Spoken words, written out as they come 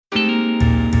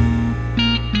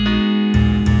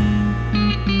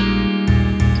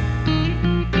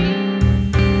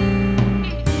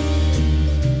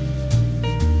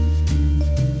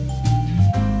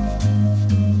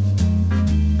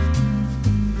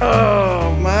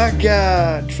Oh my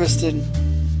God, Tristan.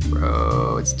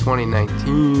 Bro, it's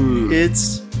 2019.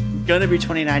 It's gonna be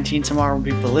 2019 tomorrow when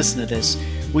people listen to this.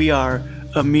 We are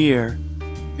a mere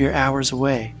hours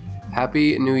away.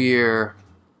 Happy New Year,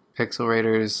 Pixel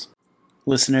Raiders.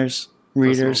 Listeners,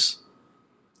 readers,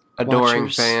 adoring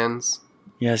watchers. fans.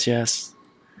 Yes.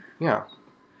 Yeah.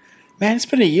 Man, it's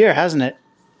been a year, hasn't it?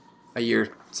 A year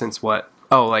since what?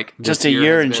 Oh, like this Just a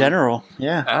year has in been- general.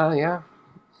 Yeah. Yeah.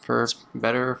 For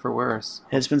better or for worse.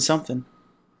 It's been something.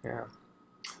 Yeah.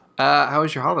 How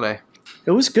was your holiday?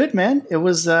 It was good, man. It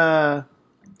was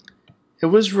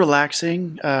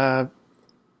relaxing. A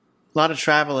lot of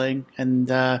traveling, and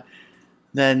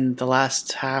then the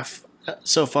last half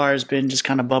so far has been just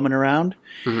kind of bumming around.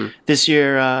 Mm-hmm. This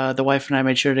year, the wife and I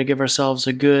made sure to give ourselves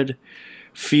a good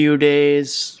few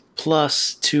days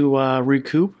plus to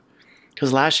recoup,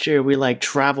 because last year we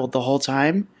traveled the whole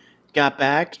time, got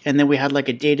back, and then we had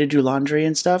a day to do laundry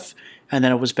and stuff, and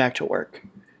then it was back to work.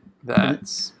 That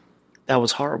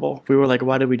was horrible. We were like,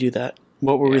 why did we do that?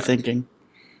 What were we thinking?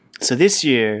 So this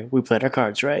year, we played our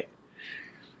cards right.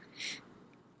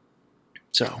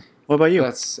 So, what about you?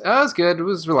 That was good. It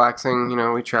was relaxing. You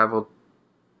know, we traveled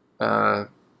to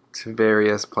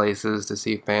various places to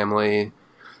see family.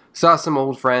 Saw some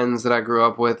old friends that I grew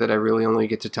up with that I really only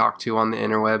get to talk to on the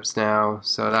interwebs now.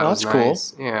 So that was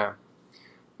nice. Cool. Yeah.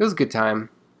 It was a good time.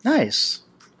 Nice.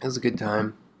 It was a good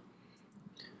time.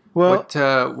 Well,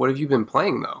 what have you been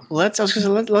playing though?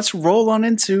 Let's roll on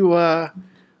into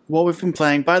what we've been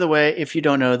playing. By the way, if you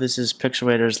don't know, this is Pixel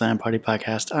Raiders LAN Party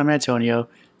Podcast. I'm Antonio.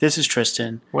 This is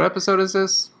Tristan. What episode is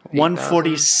this?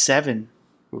 147.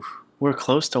 Oof. We're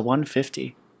close to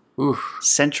 150. Oof.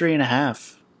 Century and a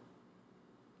half.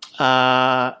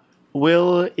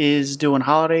 Will is doing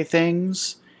holiday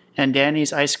things, and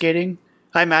Danny's ice skating.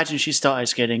 I imagine she's still ice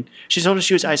skating. She told us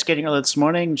she was ice skating earlier this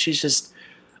morning, and she's just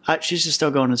still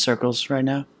going in circles right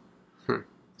now.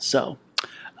 So,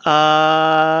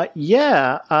 so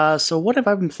what have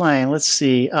I been playing? Let's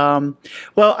see.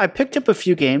 Well, I picked up a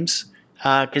few games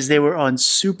because they were on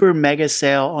super mega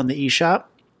sale on the eShop.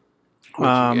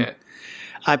 What'd you get?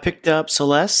 I picked up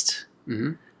Celeste.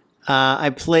 Mm-hmm. I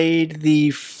played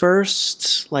the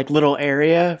first little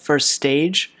area, first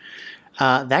stage.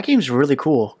 That game's really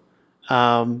cool.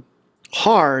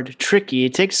 Hard, tricky.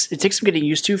 It takes some getting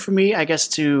used to for me, I guess,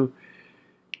 to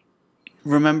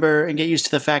remember and get used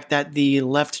to the fact that the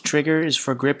left trigger is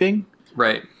for gripping.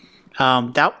 Right.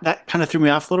 That kind of threw me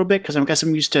off a little bit because I guess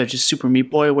I'm used to just Super Meat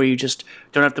Boy, where you just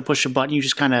don't have to push a button. You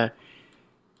just kind of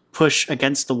push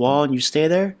against the wall and you stay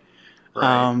there.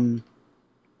 Right.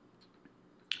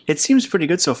 It seems pretty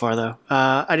good so far, though.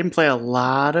 I didn't play a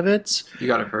lot of it. You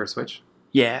got it for a Switch?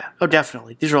 Yeah. Oh,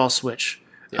 definitely. These are all Switch.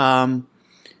 Yeah.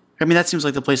 I mean, that seems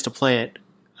like the place to play it.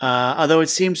 Although it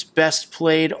seems best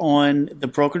played on the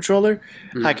Pro Controller.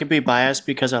 Mm-hmm. I could be biased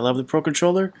because I love the Pro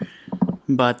Controller.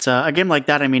 But a game like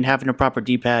that, I mean, having a proper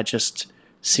D-pad just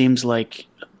seems like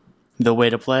the way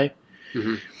to play.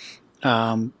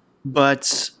 Mm-hmm.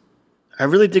 But I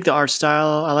really dig the art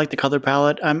style. I like the color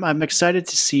palette. I'm excited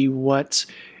to see what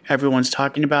everyone's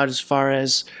talking about as far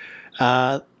as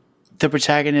the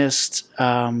protagonist,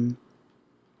 working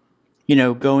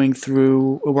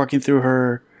through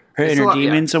her inner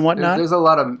demons and whatnot. There's a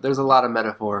lot of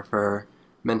metaphor for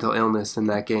mental illness in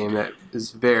that game that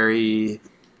is very,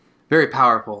 very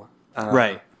powerful.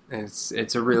 Right.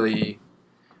 It's a really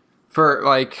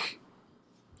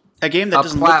a game that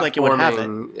doesn't look like it would have it.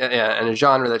 Yeah, and a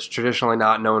genre that's traditionally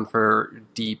not known for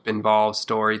deep, involved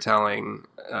storytelling,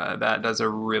 that does a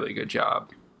really good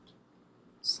job.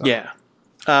 So. Yeah.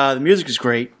 The music is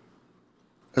great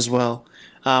as well.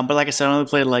 But like I said, I only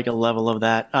played a level of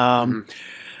that. I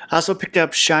also picked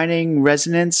up Shining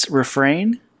Resonance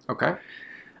Refrain. Okay.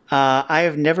 I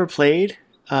have never played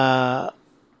a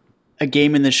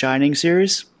game in the Shining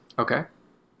series. Okay.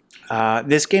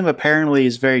 This game apparently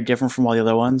is very different from all the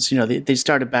other ones. You know, they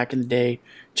started back in the day,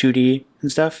 2D and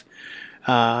stuff.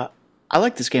 I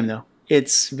like this game, though.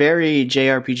 It's very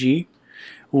JRPG,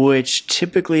 which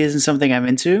typically isn't something I'm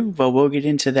into, but we'll get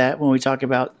into that when we talk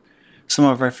about some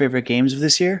of our favorite games of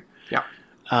this year. Yeah.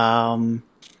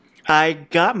 I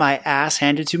got my ass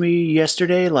handed to me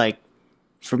yesterday,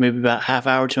 for maybe about half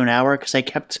hour to an hour, because I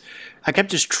kept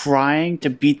just trying to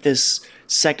beat this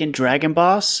second dragon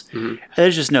boss. Mm-hmm.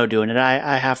 There's just no doing it.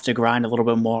 I have to grind a little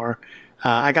bit more.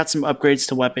 I got some upgrades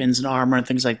to weapons and armor and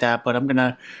things like that, but I'm going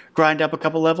to grind up a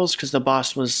couple levels because the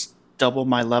boss was double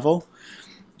my level.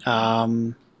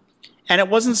 And it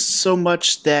wasn't so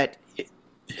much that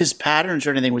his patterns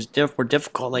or anything were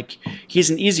difficult. He's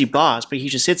an easy boss, but he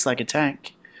just hits like a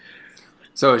tank.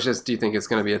 So it's just, do you think it's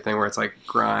going to be a thing where it's like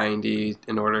grindy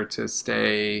in order to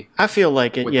stay I feel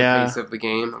like it, with the yeah. pace of the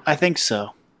game? I think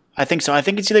so. I think so. I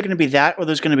think it's either going to be that or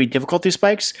there's going to be difficulty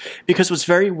spikes because what's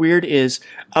very weird is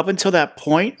up until that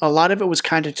point, a lot of it was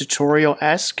kind of tutorial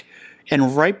esque.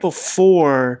 And right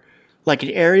before, like an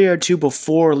area or two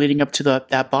before leading up to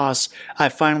that boss, I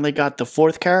finally got the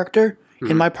fourth character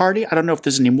in my party. I don't know if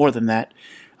there's any more than that.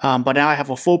 But now I have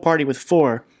a full party with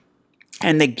four.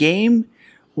 And the game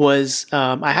was,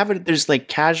 I have it, there's like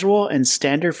casual and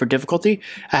standard for difficulty.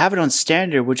 I have it on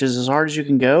standard, which is as hard as you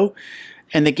can go.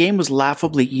 And the game was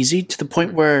laughably easy to the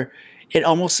point where it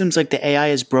almost seems like the AI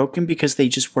is broken because they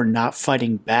just were not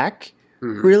fighting back,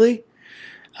 really.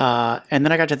 And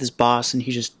then I got to this boss and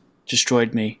he just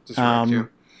destroyed me. Just wrecked you.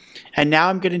 And now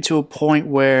I'm getting to a point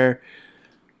where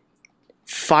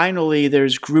finally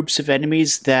there's groups of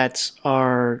enemies that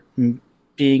are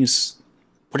being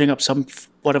putting up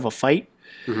somewhat of a fight.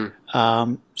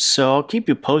 So I'll keep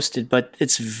you posted, but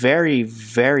it's very,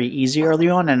 very easy early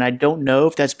on, and I don't know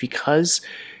if that's because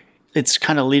it's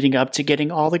kind of leading up to getting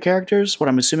all the characters. What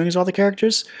I'm assuming is all the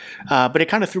characters, but it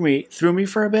kind of threw me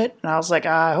for a bit, and I was like,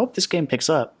 I hope this game picks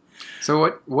up.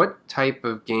 So what type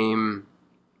of game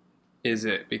is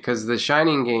it? Because the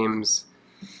Shining games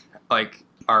like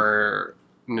are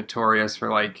notorious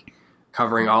for like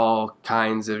covering all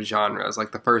kinds of genres.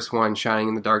 Like the first one, Shining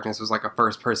in the Darkness, was like a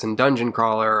first-person dungeon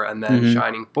crawler, and then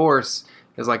Shining Force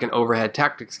is like an overhead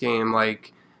tactics game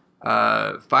like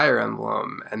Fire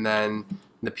Emblem, and then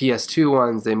the PS2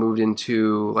 ones they moved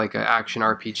into like an action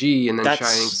RPG, and then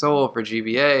Shining Soul for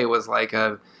GBA was like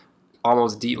a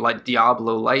almost like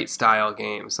Diablo light style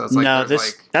game. So it's like no,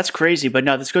 that's crazy, but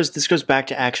no, this goes back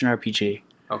to action RPG.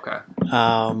 Okay.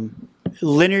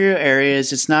 Linear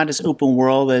areas, it's not as open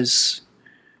world as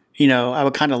I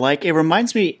would kind of like. It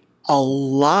reminds me a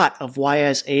lot of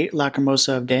YS8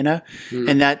 Lacrimosa of Dana,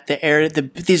 and that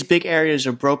these big areas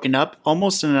are broken up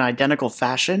almost in an identical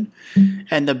fashion,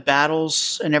 and the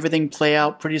battles and everything play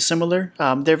out pretty similar.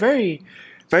 They're very,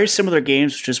 very similar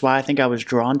games, which is why I think I was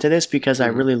drawn to this because I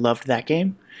really loved that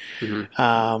game.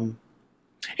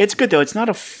 It's good though. It's not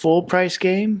a full price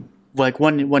game. Like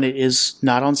when it is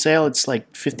not on sale, it's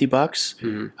like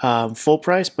 $50 full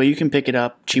price, but you can pick it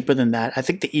up cheaper than that. I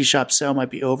think the eShop sale might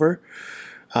be over,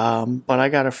 but I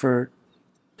got it for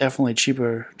definitely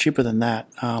cheaper than that.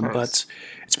 Nice. But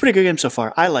it's a pretty good game so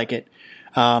far. I like it.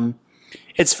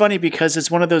 It's funny because it's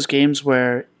one of those games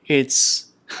where it's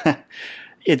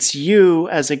it's you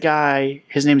as a guy.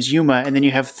 His name's Yuma, and then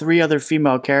you have three other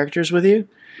female characters with you.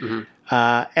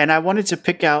 And I wanted to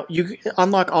pick out, you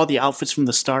unlock all the outfits from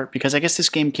the start because I guess this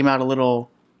game came out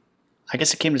I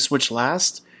guess it came to Switch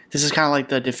last. This is kind of like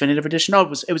the definitive edition. No, it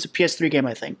was a PS3 game,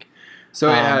 I think. So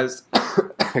it has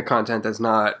content that's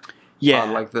not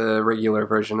on like the regular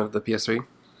version of the PS3?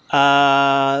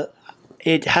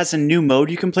 It has a new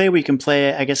mode you can play where you can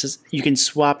play, I guess you can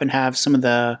swap and have some of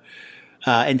the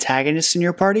antagonists in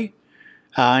your party.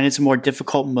 And it's a more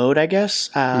difficult mode, I guess.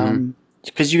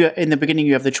 Because in the beginning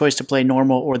you have the choice to play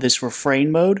normal or this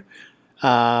refrain mode,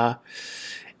 and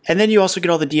then you also get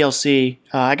all the DLC.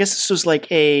 I guess this was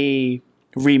like a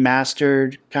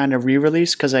remastered kind of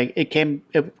re-release because it came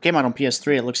out on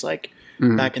PS3. It looks like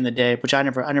back in the day, which I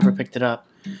never picked it up.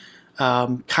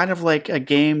 Kind of like a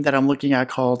game that I'm looking at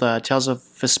called Tales of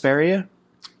Vesperia.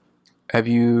 Have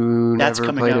you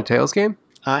never played a Tales game?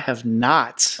 I have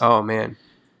not. Oh man.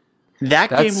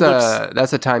 Game looks...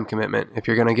 that's a time commitment if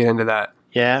you're going to get into that.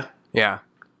 Yeah? Yeah.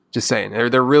 Just saying.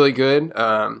 They're really good.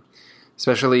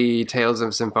 Especially Tales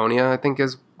of Symphonia, I think,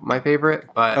 is my favorite.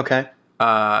 But okay.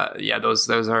 Yeah, those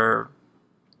are...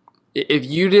 If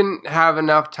you didn't have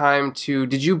enough time to...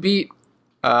 Did you beat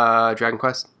Dragon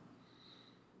Quest?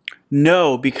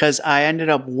 No, because I ended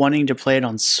up wanting to play it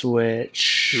on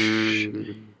Switch.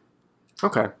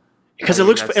 Okay. Because it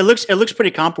looks pretty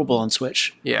comparable on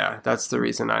Switch. Yeah, that's the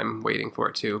reason I'm waiting for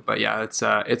it too. But yeah, it's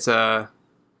a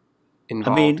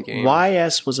involved game.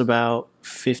 YS was about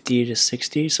 50 to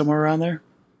 60, somewhere around there.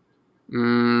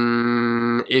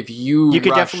 If you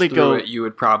could definitely through it, you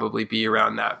would probably be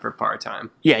around that for part-time.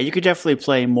 Yeah, you could definitely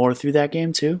play more through that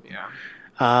game too. Yeah.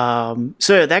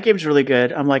 So that game's really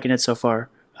good. I'm liking it so far.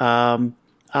 I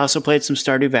also played some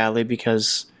Stardew Valley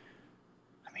because,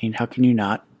 I mean, how can you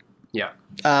not? Yeah.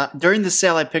 During the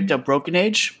sale, I picked up Broken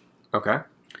Age. Okay.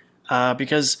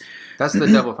 Because that's the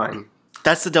Double Fine.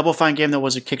 That's the Double Fine game that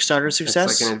was a Kickstarter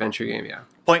success. It's like an adventure game, yeah.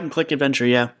 Point and click adventure,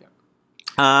 yeah.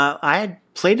 I had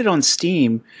played it on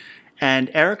Steam, and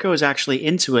Erica was actually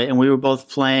into it, and we were both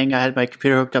playing. I had my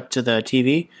computer hooked up to the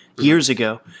TV years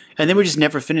ago, and then we just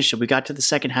never finished it. We got to the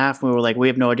second half, and we were like, we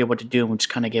have no idea what to do, and we just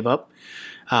kind of gave up.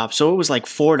 So it was like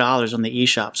 $4 on the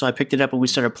eShop. So I picked it up and we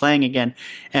started playing again,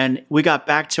 and we got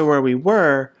back to where we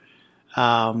were,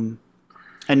 and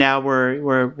now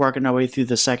we're working our way through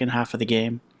the second half of the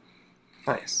game.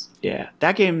 Nice. Yeah,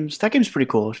 that game's pretty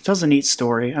cool. It tells a neat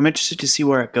story. I'm interested to see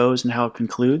where it goes and how it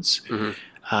concludes. Mm-hmm.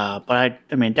 But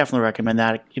I mean, definitely recommend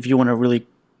that if you want a really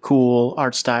cool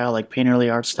art style, like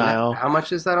painterly art style. How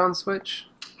much is that on Switch?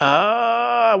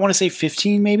 I want to say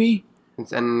 15, maybe.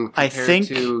 And I compared think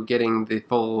to getting the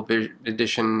full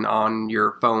edition on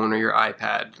your phone or your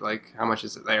iPad, like how much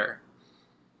is it there?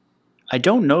 I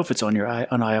don't know if it's on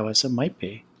on iOS. It might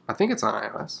be. I think it's on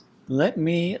iOS. Let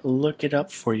me look it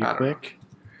up for you I don't quick.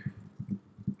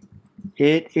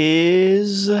 It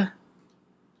is,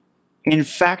 in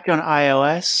fact, on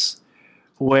iOS,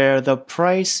 where the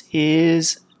price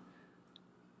is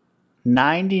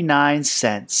 99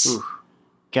 cents. Oof.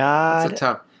 God,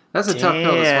 that's a tough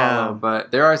pill to swallow, damn.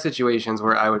 but there are situations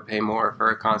where I would pay more for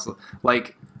a console.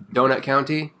 Like Donut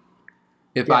County,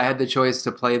 if I Yeah. had the choice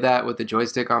to play that with the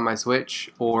joystick on my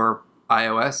Switch or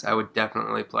iOS, I would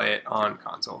definitely play it on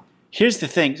console. Here's the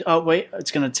thing. Oh wait,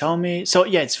 it's gonna tell me. So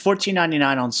yeah, it's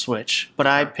 $14.99 on Switch, but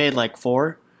I paid like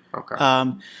 $4. Okay.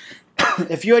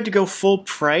 If you had to go full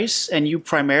price and you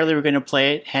primarily were going to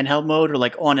play it handheld mode or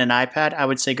like on an iPad, I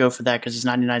would say go for that because it's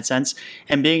 99 cents.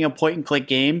 And being a point and click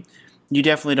game, you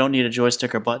definitely don't need a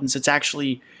joystick or buttons. It's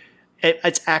actually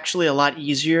a lot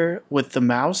easier with the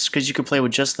mouse because you can play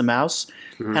with just the mouse.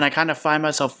 Mhm. And I kind of find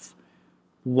myself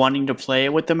wanting to play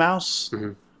it with the mouse,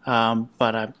 but I'm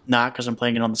not because I'm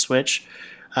playing it on the Switch.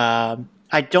 I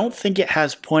don't think it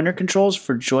has pointer controls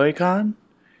for Joy-Con.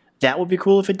 That would be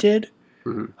cool if it did.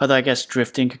 Although I guess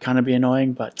drifting could kind of be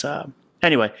annoying. But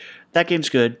anyway, that game's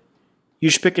good.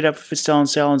 You should pick it up if it's still on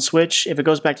sale on Switch. If it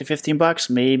goes back to $15,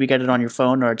 maybe get it on your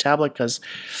phone or a tablet because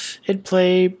it'd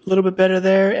play a little bit better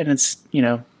there, and it's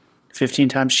 15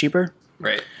 times cheaper.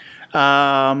 Right.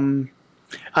 I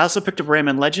also picked up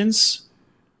Rayman Legends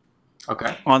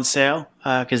Okay. on sale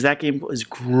because that game is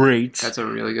great. That's a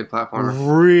really good platformer.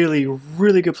 Really,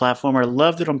 really good platformer.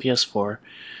 Loved it on PS4.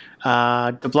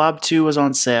 The Blob 2 was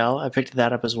on sale. I picked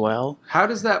that up as well. How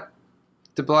does the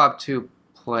Blob 2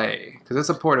 play? Because it's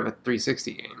a port of a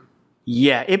 360 game.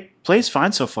 Yeah, it plays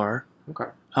fine so far. Okay.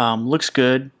 Looks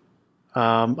good.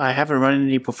 I haven't run into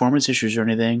any performance issues or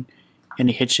anything,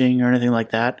 any hitching or anything like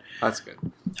that. That's good.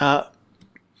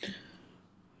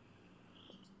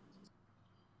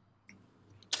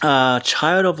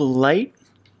 Child of Light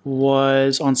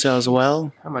was on sale as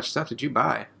well. How much stuff did you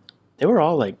buy? They were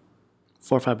all like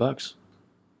 $4 or $5.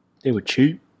 They were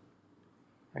cheap.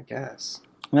 I guess.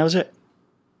 And that was it.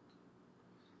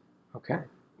 Okay.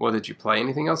 Well, did you play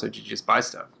anything else, or did you just buy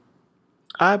stuff?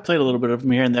 I played a little bit of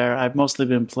them here and there. I've mostly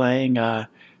been playing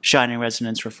Shining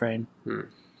Resonance Refrain.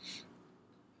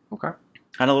 Okay.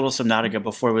 And a little Subnautica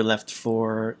before we left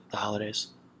for the holidays.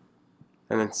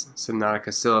 And then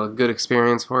Subnautica still a good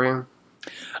experience for you?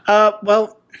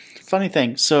 Well, funny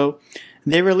thing. So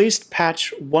they released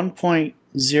patch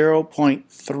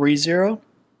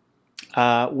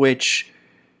 1.0.30, which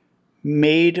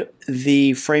made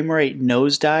the frame rate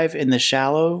nosedive in the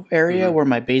shallow area where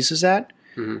my base is at.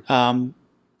 I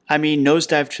mean,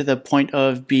 nosedive to the point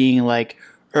of being like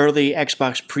early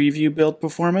Xbox preview build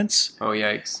performance. Oh,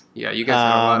 yikes. Yeah, you guys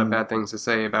had a lot of bad things to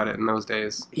say about it in those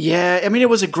days. Yeah, I mean, it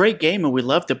was a great game and we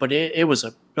loved it, but it was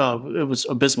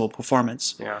abysmal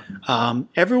performance. Yeah.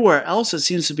 Everywhere else, it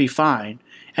seems to be fine,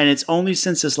 and it's only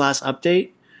since this last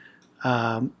update.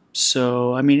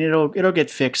 So I mean, it'll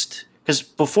get fixed because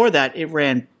before that, it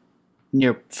ran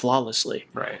near flawlessly.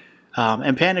 Right.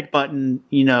 And Panic Button,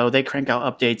 they crank out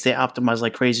updates, they optimize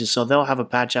like crazy, so they'll have a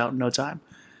patch out in no time.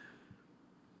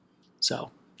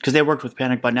 So, because they worked with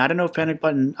Panic Button. I don't know if Panic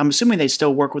Button, I'm assuming they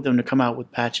still work with them to come out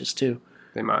with patches too.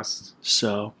 They must.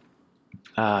 So,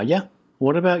 yeah.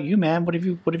 What about you, man? What have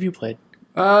you played?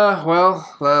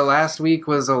 Well, last week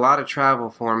was a lot of travel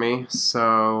for me,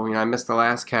 so I missed the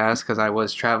last cast because I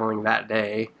was traveling that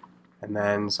day, and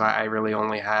then so I really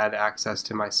only had access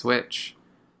to my Switch.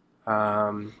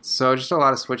 So just a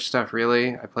lot of Switch stuff,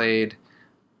 really. I played a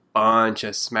bunch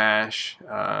of Smash.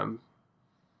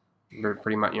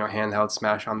 Pretty much, handheld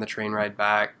Smash on the train ride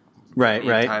back. Right.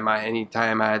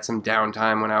 Anytime I had some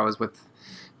downtime when I was with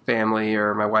family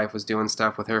or my wife was doing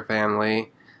stuff with her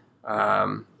family,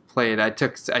 played. I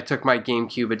took my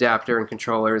GameCube adapter and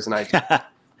controllers and I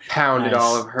pounded Nice.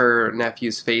 all of her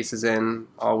nephew's faces in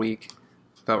all week.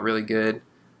 Felt really good. Is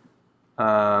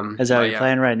that what you're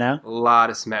playing right now? A lot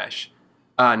of Smash.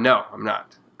 No, I'm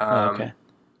not. Okay.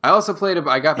 I also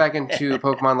I got back into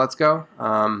Pokemon Let's Go.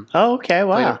 Oh, okay.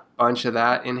 Wow. Played a bunch of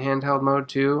that in handheld mode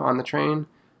too on the train.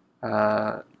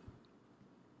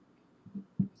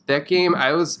 That game,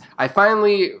 I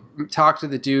finally talked to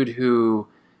the dude who,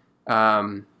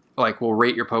 will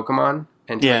rate your Pokemon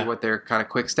and tell you what their kind of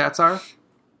quick stats are.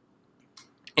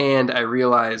 And I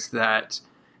realized that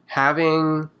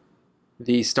having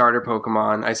the starter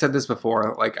Pokemon, I said this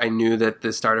before, like I knew that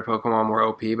the starter Pokemon were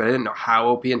OP, but I didn't know how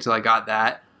OP until I got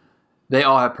that. They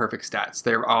all have perfect stats.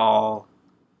 They're all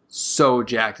so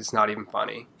jacked, it's not even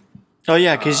funny. Oh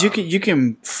yeah, because you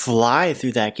can fly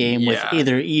through that game with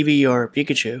either Eevee or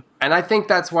Pikachu. And I think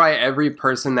that's why every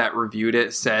person that reviewed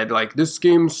it said, like, this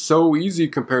game's so easy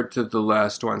compared to the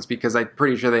last ones, because I'm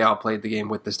pretty sure they all played the game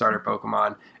with the starter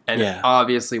Pokemon. And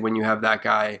obviously when you have that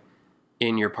guy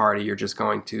in your party, you're just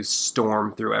going to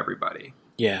storm through everybody.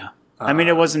 Yeah. I mean,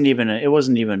 it wasn't even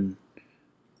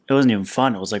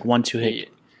fun. It was like 1-2 hit.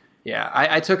 Yeah.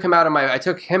 I took him out of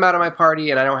my party,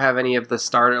 and I don't have any of the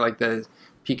starter, like the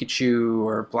Pikachu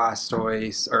or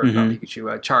Blastoise, or not Pikachu,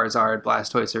 Charizard,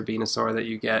 Blastoise, or Venusaur that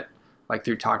you get like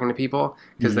through talking to people,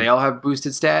 because they all have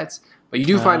boosted stats. But you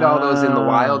do find all those in the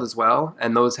wild as well,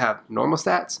 and those have normal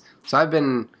stats. So I've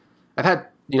had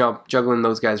juggling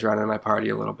those guys around in my party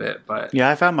a little bit. But yeah,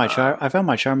 I found my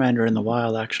Charmander in the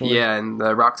wild, actually. Yeah, in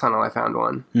the rock tunnel I found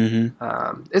one.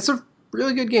 It's a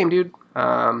really good game, dude.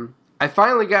 I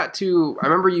finally got to... I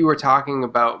remember you were talking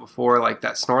about before, like,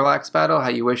 that Snorlax battle, how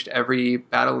you wished every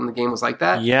battle in the game was like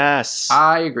that. Yes.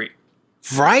 I agree.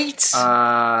 Right?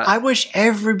 I wish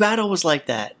every battle was like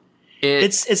that.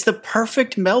 It's the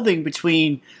perfect melding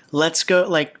between Let's Go,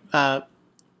 like,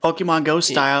 Pokemon Go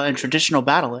style and traditional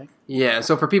battling. Yeah,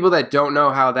 so for people that don't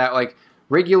know how that, like,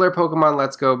 regular Pokemon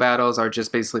Let's Go battles are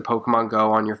just basically Pokemon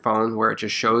Go on your phone, where it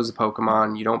just shows the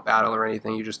Pokemon. You don't battle or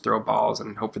anything. You just throw balls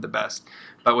and hope for the best.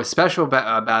 But with special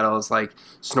battles like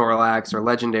Snorlax or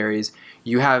Legendaries,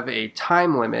 you have a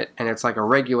time limit, and it's like a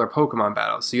regular Pokemon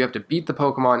battle. So you have to beat the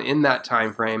Pokemon in that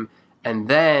time frame, and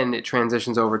then it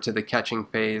transitions over to the catching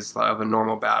phase of a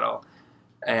normal battle.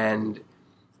 And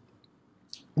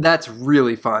that's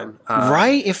really fun.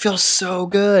 Right? It feels so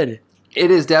good.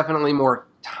 It is definitely more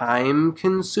time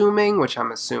consuming, which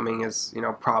I'm assuming is,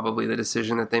 probably the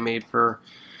decision that they made for...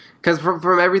 Because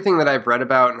from everything that I've read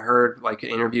about and heard, like, in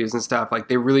interviews and stuff, like,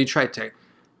 they really tried to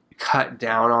cut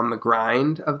down on the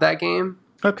grind of that game.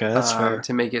 Okay, that's fair.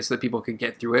 To make it so that people could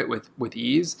get through it with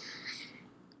ease.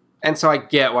 And so I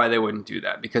get why they wouldn't do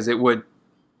that, because it would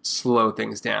slow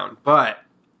things down. But,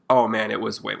 oh man, it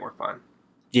was way more fun.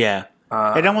 Yeah.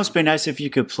 It'd almost be nice if you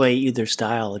could play either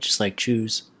style, just, like,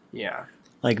 choose. Yeah.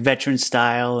 Like veteran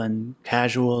style and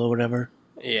casual or whatever.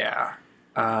 Yeah.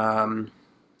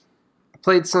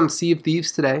 Played some Sea of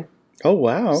Thieves today. Oh,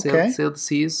 wow. Okay. Sailed the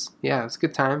seas. Yeah, it was a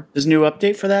good time. There's a new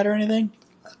update for that or anything?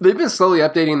 They've been slowly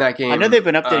updating that game. I know they've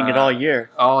been updating it all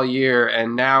year. All year,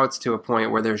 and now it's to a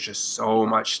point where there's just so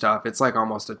much stuff. It's like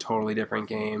almost a totally different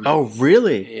game. Oh,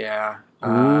 really? Yeah.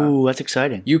 Ooh, that's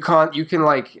exciting. You can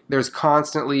like, there's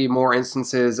constantly more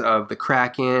instances of the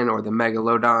Kraken or the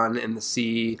Megalodon in the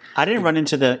sea. I didn't run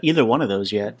into either one of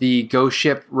those yet. The ghost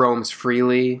ship roams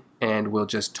freely and will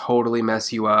just totally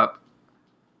mess you up.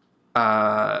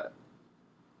 Cargo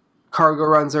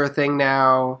runs are a thing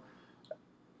now.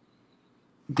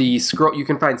 You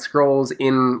can find scrolls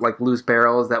in like loose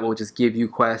barrels that will just give you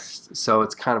quests, so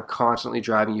it's kind of constantly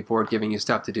driving you forward, giving you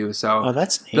stuff to do. So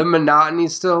that's neat. The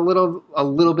monotony's still a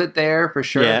little bit there for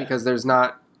sure, because there's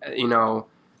not the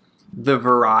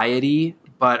variety,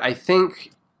 but I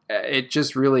think it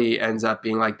just really ends up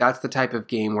being like, that's the type of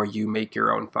game where you make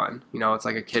your own fun. It's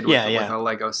like a kid with a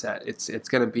Lego set. It's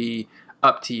going to be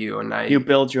up to you, and you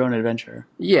build your own adventure.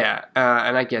 Yeah,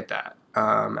 and I get that,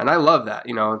 and I love that.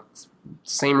 It's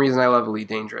same reason I love Elite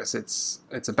Dangerous.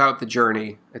 It's about the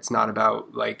journey. It's not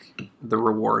about like the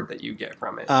reward that you get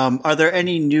from it. Are there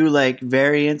any new like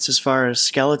variants as far as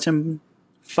skeleton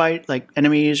fight, like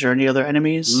enemies or any other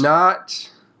enemies? Not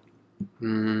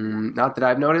that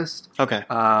I've noticed. Okay.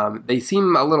 They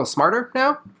seem a little smarter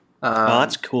now.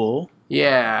 That's cool.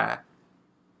 Yeah.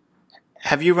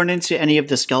 Have you run into any of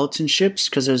the skeleton ships?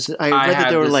 Because I read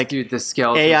that there were like the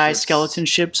skeleton AI ships. Skeleton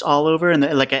ships all over, and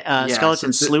like a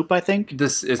skeleton sloop, I think.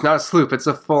 This is not a sloop; it's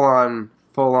a full on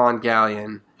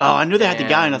galleon. Oh, I knew they had the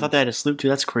galleon. I thought they had a sloop too.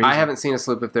 That's crazy. I haven't seen a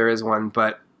sloop if there is one,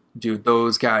 but dude,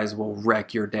 those guys will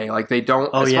wreck your day. Like they don't,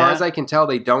 as far as I can tell,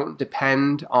 they don't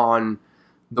depend on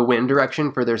the wind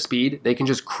direction for their speed. They can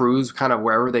just cruise kind of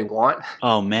wherever they want.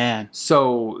 Oh man!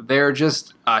 So they're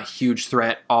just a huge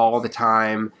threat all the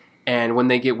time. And when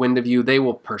they get wind of you, they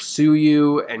will pursue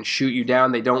you and shoot you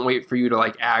down. They don't wait for you to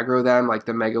like aggro them like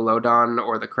the Megalodon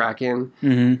or the Kraken.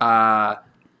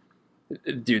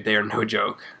 Dude, they are no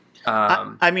joke.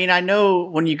 I mean, I know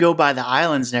when you go by the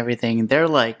islands and everything, they're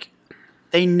like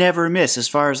They never miss as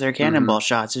far as their cannonball Mm-hmm.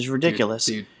 shots. It's ridiculous.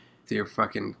 Dude, they're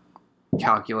fucking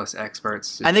calculus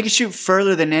experts. And they can shoot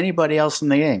further than anybody else in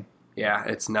the game. Yeah,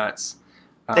 it's nuts.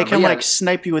 They can But yeah, like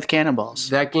snipe you with cannonballs.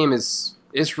 that game is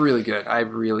really good. I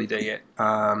really dig it.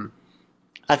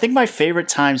 I think my favorite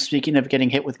time, speaking of getting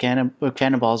hit with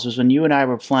cannonballs, was when you and I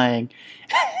were playing,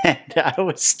 and I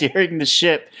was steering the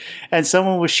ship, and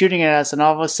someone was shooting at us, and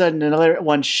all of a sudden another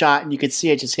one shot, and you could see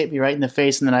it just hit me right in the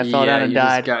face, and then I fell down and you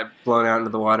died. just got blown out into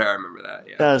the water. I remember that.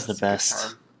 Yeah, That was the It's a good best.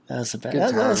 time. That was the best. Good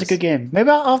That was a times. good game. Maybe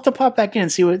I'll have to pop back in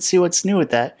and see what's new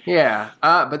with that. Yeah,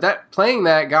 but playing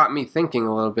that got me thinking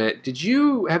a little bit.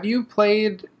 Have you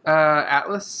played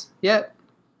Atlas yet?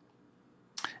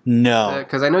 No,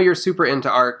 Because I know you're super into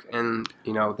Ark and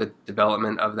the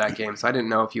development of that game, so I didn't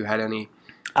know if you had any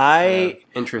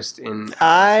interest in.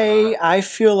 I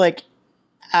feel like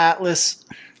Atlas.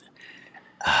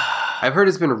 I've heard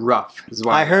it's been rough. Is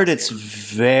why I I'm heard it's asking.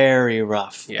 very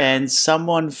rough, Yeah. and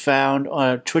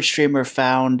a Twitch streamer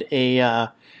found a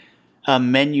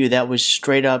menu that was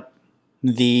straight up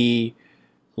the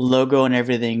logo and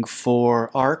everything for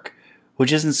Ark,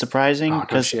 which isn't surprising Oh, no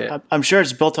because shit. I'm sure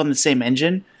it's built on the same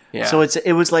engine. Yeah. So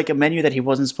it was like a menu that he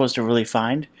wasn't supposed to really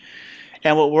find.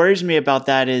 And what worries me about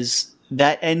that is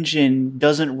that engine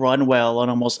doesn't run well on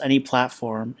almost any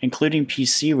platform, including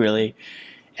PC really.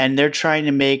 And they're trying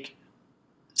to make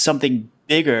something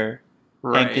bigger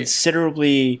right. and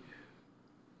considerably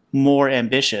more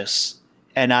ambitious.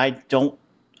 And I think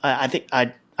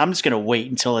I'm just going to wait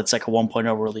until it's like a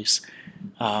 1.0 release.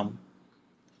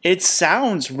 It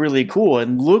sounds really cool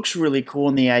and looks really cool,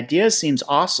 and the idea seems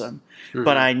awesome. Mhm.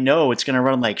 But I know it's going to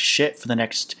run like shit for the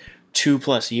next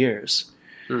 2+ years.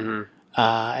 Mhm.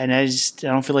 And I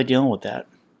don't feel like dealing with that.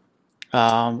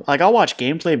 Like I'll watch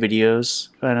gameplay videos,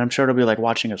 and I'm sure it'll be like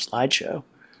watching a slideshow.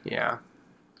 Yeah.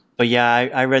 But yeah,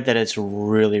 I read that it's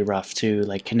really rough too,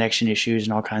 like connection issues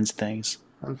and all kinds of things.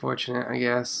 Unfortunate, I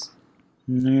guess.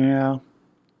 Yeah.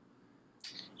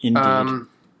 Indeed.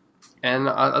 And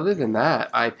other than that,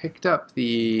 I picked up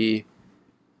the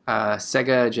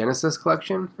Sega Genesis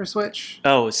collection for Switch.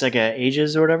 Oh, it's like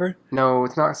Ages or whatever? No,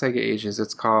 it's not Sega Ages.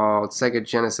 It's called Sega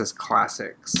Genesis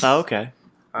Classics. Oh, okay.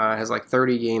 It has like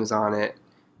 30 games on it.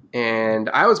 And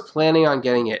I was planning on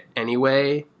getting it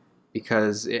anyway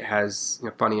because it has,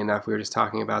 funny enough, we were just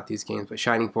talking about these games, but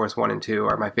Shining Force 1 and 2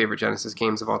 are my favorite Genesis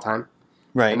games of all time.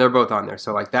 Right. And they're both on there.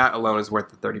 So like that alone is worth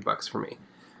the $30 for me.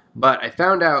 But I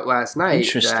found out last night.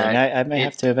 Interesting. That I may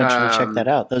have to eventually check that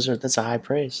out. That's a high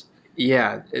praise.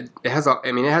 Yeah, it has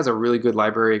a really good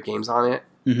library of games on it.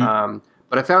 Mm-hmm.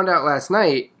 But I found out last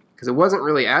night because it wasn't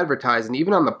really advertised, and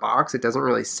even on the box, it doesn't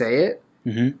really say it.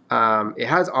 Mm-hmm. It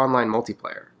has online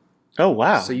multiplayer. Oh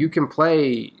wow! So you can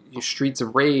play Streets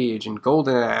of Rage and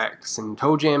Golden Axe and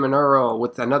Toe Jam and Earl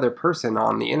with another person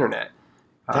on the internet.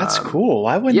 That's cool.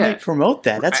 Why wouldn't they promote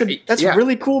that? That's a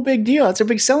really cool big deal. That's a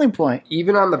big selling point.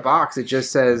 Even on the box, it just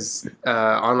says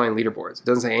online leaderboards. It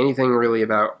doesn't say anything really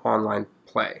about online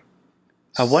play.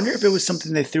 I wonder if it was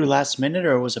something they threw last minute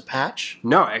or it was a patch.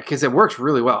 No, because it works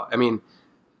really well. I mean,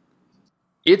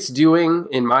 it's doing,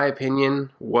 in my opinion,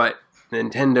 what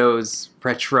Nintendo's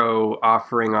retro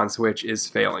offering on Switch is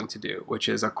failing to do, which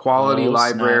is a quality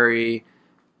library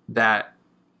that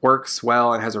works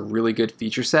well and has a really good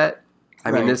feature set. I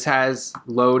mean, this has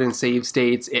load and save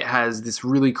states. It has this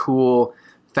really cool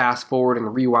fast forward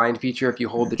and rewind feature if you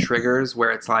hold the triggers,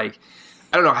 where it's like,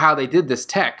 I don't know how they did this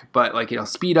tech, but like it'll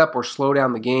speed up or slow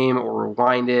down the game or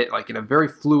rewind it like in a very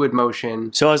fluid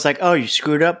motion. So I was like, oh, you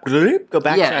screwed up, go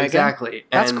back. Yeah, exactly. Again?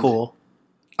 That's cool.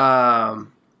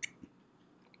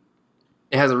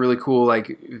 It has a really cool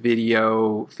like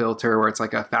video filter where it's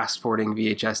like a fast forwarding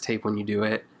VHS tape when you do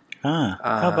it. How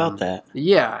about that?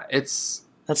 Yeah,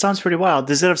 that sounds pretty wild.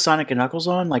 Does it have Sonic and Knuckles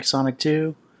on, like Sonic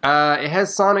 2? It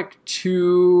has Sonic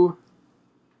 2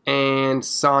 and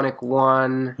Sonic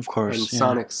 1, of course, and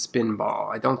Sonic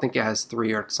Spinball. I don't think it has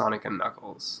 3 or Sonic and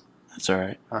Knuckles. That's all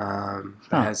right.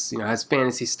 It has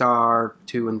Phantasy Star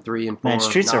 2 and 3 and 4. Man,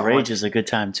 Streets of Rage is a good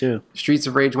time too. Streets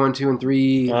of Rage 1, 2, and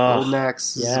 3. Golden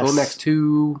Axe, Golden Axe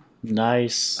 2.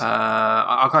 Nice.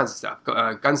 All kinds of stuff.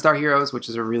 Gunstar Heroes, which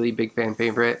is a really big fan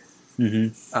favorite.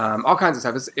 Mm-hmm. All kinds of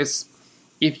stuff. It's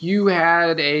if you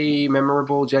had a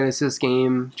memorable Genesis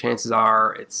game, chances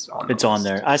are it's on. It's on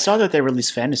there. I saw that they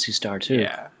released Phantasy Star too.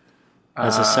 Yeah,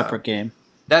 as a separate game.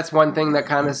 That's one thing that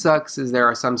kind of sucks. Is there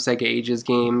are some Sega Ages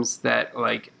games that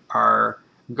like are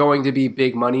going to be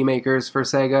big money makers for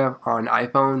Sega on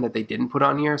iPhone that they didn't put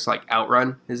on here. So like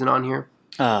Outrun isn't on here.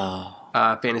 Oh.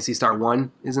 Phantasy Star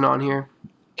 1 isn't on here.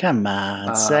 Come on,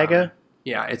 Sega.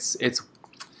 Yeah, it's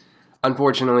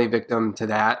unfortunately victim to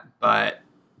that, but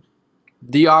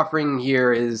the offering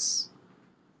here is,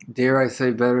 dare I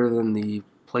say, better than the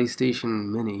PlayStation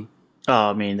Mini.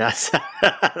 Oh, I mean,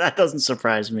 that doesn't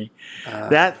surprise me. Uh,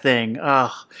 That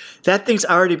thing's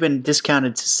already been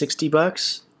discounted to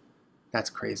 $60 that's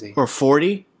crazy. or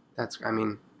 40, I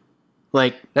mean,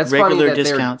 like that's regular funny that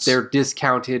discounts. their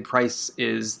discounted price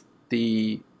is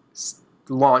the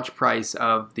launch price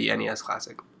of the NES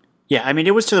Classic. Yeah, I mean,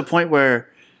 it was to the point where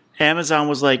Amazon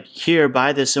was like, "Here,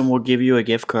 buy this, and we'll give you a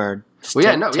gift card." Just Well,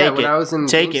 yeah, take when it. I was in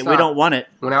Take it. We GameStop, don't want it.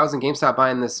 when I was in GameStop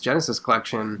buying this Genesis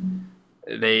collection,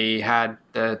 they had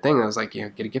the thing that was like, you know,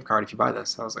 get a gift card if you buy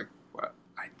this. I was like, well,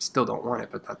 I still don't want it,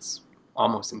 but that's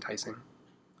almost enticing.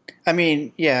 I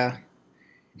mean, yeah,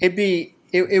 it'd be.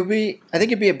 It would be. I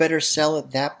think it'd be a better sell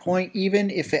at that point, even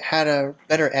if it had a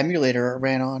better emulator it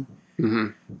ran on. Mm-hmm.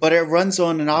 But it runs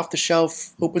on an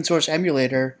off-the-shelf open source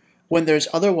emulator when there's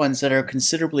other ones that are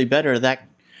considerably better that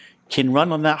can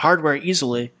run on that hardware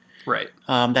easily. Right.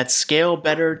 That scale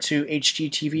better to HD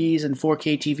TVs and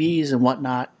 4K TVs and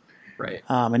whatnot. Right.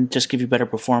 And just give you better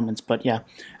performance. But yeah,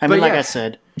 I mean, like I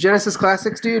said, Genesis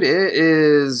Classics, dude, it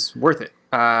is worth it.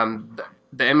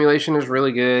 The emulation is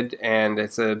really good, and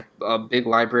it's a big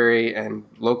library and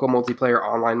local multiplayer,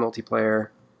 online multiplayer.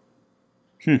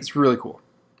 It's really cool.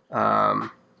 And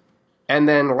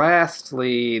then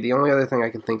lastly, the only other thing I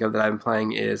can think of that I'm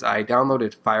playing is I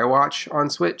downloaded Firewatch on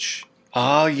Switch.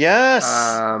 Oh, yes.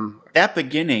 That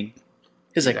beginning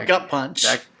is a gut punch.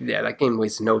 That game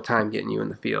wastes no time getting you in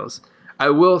the feels.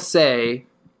 I will say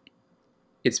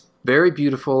it's very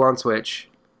beautiful on Switch.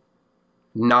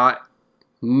 Not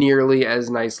nearly as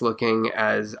nice looking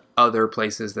as other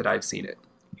places that I've seen it.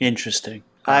 Interesting.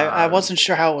 I wasn't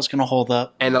sure how it was going to hold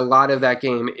up. And a lot of that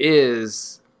game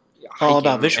is all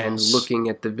about visuals and looking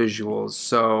at the visuals.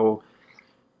 So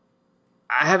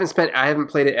I haven't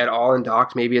played it at all in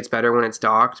docked. Maybe it's better when it's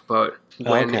docked, but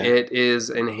when it is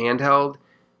in handheld,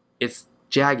 it's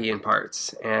jaggy in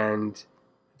parts, and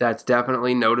that's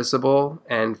definitely noticeable.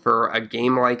 And for a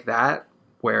game like that,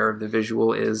 where the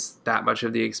visual is that much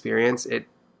of the experience, it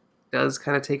does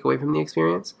kind of take away from the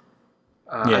experience.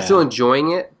 I'm still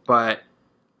enjoying it, but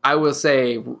I will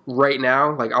say right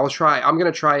now, like I'm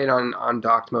going to try it on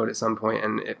docked mode at some point,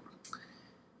 and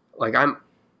I'm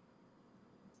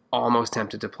almost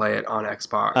tempted to play it on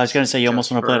Xbox. I was going to say you almost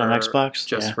want to play it on Xbox,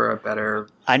 just for a better.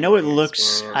 I know it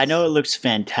looks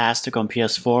fantastic on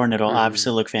PS4, and it'll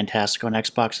obviously look fantastic on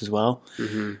Xbox as well.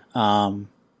 Mm-hmm.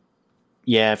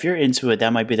 Yeah, if you're into it,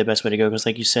 that might be the best way to go because,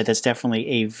 like you said, that's definitely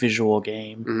a visual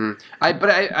game.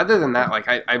 Mm-hmm. Other than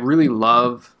that, I really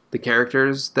love the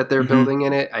characters that they're building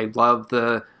in it. I love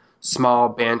the small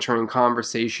bantering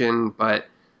conversation, but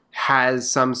has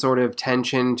some sort of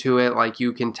tension to it. Like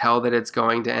you can tell that it's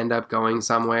going to end up going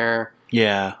somewhere.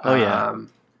 Yeah. Oh, yeah.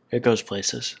 It goes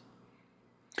places.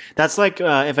 That's like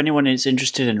if anyone is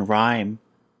interested in Rhyme,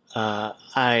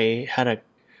 I had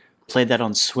played that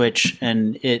on Switch,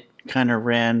 and it kind of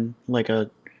ran like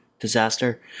a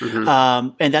disaster. Mm-hmm.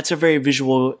 And that's a very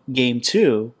visual game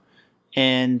too.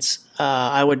 And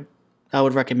I would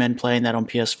recommend playing that on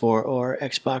PS4 or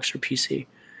Xbox or PC.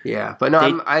 Yeah, but no,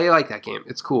 I like that game.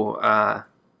 It's cool. I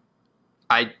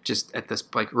just at this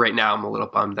right now I'm a little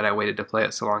bummed that I waited to play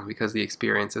it so long because the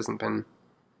experience hasn't been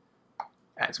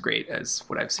as great as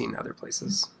what I've seen in other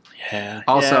places. Yeah.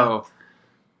 Also,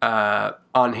 on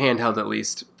handheld at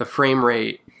least, the frame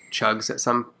rate chugs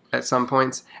at some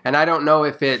points, and I don't know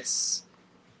if it's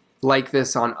like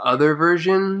this on other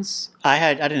versions.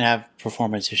 I didn't have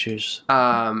performance issues.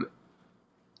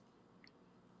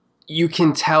 You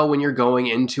can tell when you're going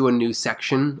into a new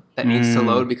section that needs to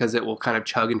load because it will kind of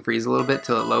chug and freeze a little bit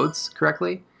till it loads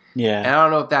correctly. Yeah. And I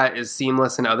don't know if that is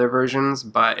seamless in other versions,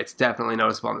 but it's definitely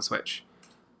noticeable on the Switch.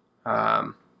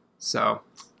 So,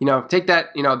 take that,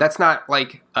 that's not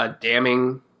like a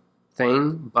damning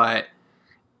thing, but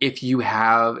if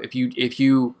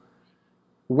you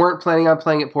weren't planning on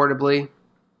playing it portably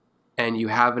and you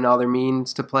have another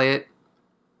means to play it,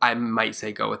 I might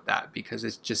say go with that because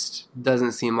it just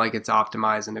doesn't seem like it's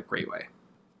optimized in a great way.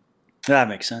 That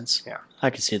makes sense. Yeah.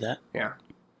 I can see that. Yeah.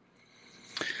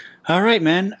 All right,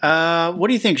 man. What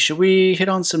do you think? Should we hit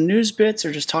on some news bits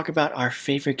or just talk about our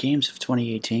favorite games of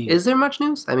 2018? Is there much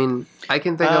news? I mean, I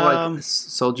can think of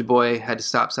Soulja Boy had to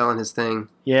stop selling his thing.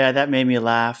 Yeah, that made me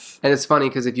laugh. And it's funny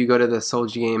because if you go to the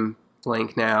Soulja Game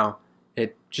link now,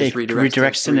 it just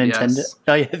redirects to Nintendo.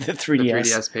 Oh, yeah, the 3DS. The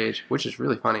 3DS page, which is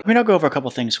really funny. I mean, I'll go over a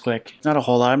couple things quick. Not a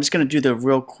whole lot. I'm just going to do the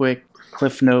real quick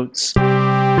Cliff Notes.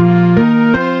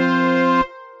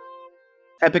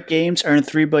 Epic Games earned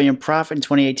 $3 billion profit in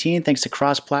 2018 thanks to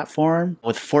cross-platform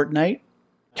with Fortnite.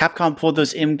 Capcom pulled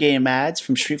those in-game ads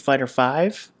from Street Fighter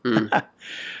V.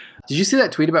 Did you see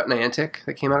that tweet about Niantic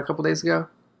that came out a couple days ago?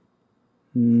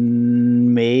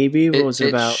 Maybe. What was it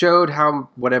It about? showed how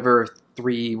whatever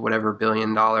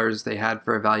billion dollars they had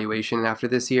for evaluation after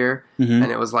this year, Mm-hmm.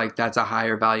 and it was like that's a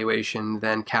higher valuation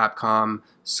than Capcom,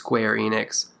 Square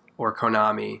Enix, or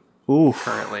Konami Oof.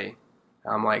 currently.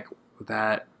 I'm like,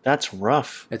 that That's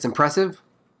rough. it's impressive,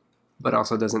 but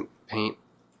also doesn't paint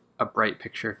a bright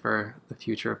picture for the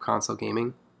future of console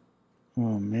gaming.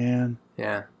 Oh, man.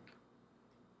 Yeah,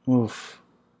 Oof.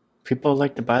 People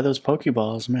like to buy those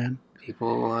Pokeballs, man.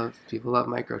 people love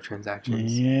microtransactions.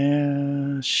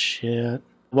 Yeah, shit.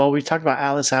 Well, we talked about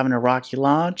Alice having a rocky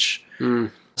launch. Mm,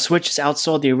 Switch has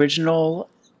outsold the original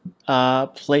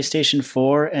PlayStation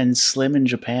 4 and Slim in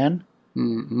Japan.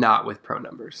 not with pro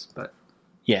numbers, but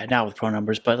Yeah, not with pro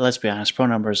numbers, but let's be honest, pro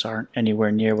numbers aren't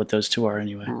anywhere near what those two are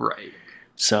anyway. right.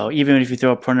 So even if you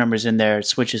throw pro numbers in there,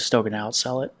 Switch is still going to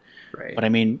outsell it. Right. But I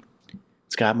mean,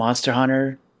 it's got Monster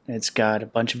Hunter, it's got a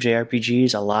bunch of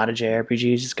JRPGs, a lot of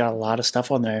JRPGs, it's got a lot of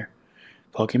stuff on there.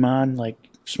 Pokemon, like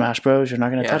Smash Bros, you're not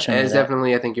going to touch any of it's that.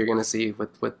 definitely. I think you're going to see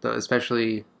with the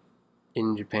especially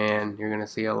in Japan, you're going to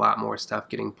see a lot more stuff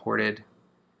getting ported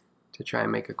to try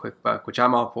and make a quick buck, which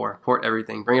I'm all for. Port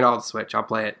everything, bring it all to Switch. I'll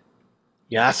play it.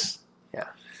 Yes. Yeah.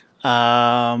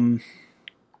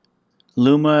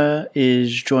 Luma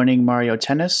is joining Mario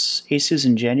Tennis Aces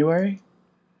in January.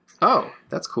 Oh,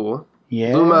 that's cool.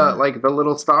 Yeah. Luma, like the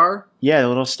little star. Yeah, the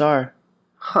little star.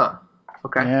 Huh.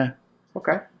 Okay. Yeah.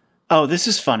 Okay. Oh, this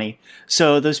is funny.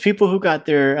 So those people who got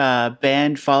their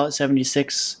banned Fallout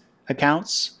 76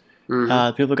 accounts,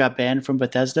 Mm-hmm. people got banned from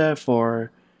Bethesda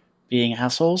for being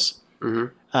assholes.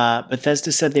 Mm-hmm.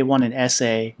 Bethesda said they want an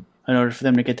essay in order for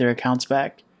them to get their accounts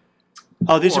back.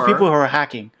 Oh, these are Or- people who are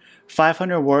hacking.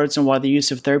 500 words on why the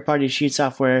use of third-party cheat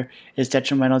software is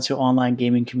detrimental to online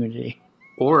gaming community.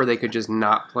 Or they could just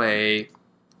not play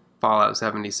Fallout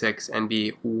 76 and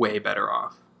be way better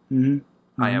off.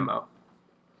 Mm-hmm. IMO.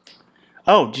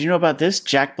 Oh, did you know about this?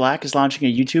 Jack Black is launching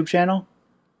a YouTube channel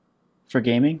for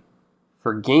gaming.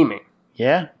 For gaming.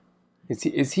 Yeah. Is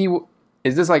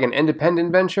this like an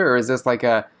independent venture, or is this like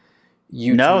a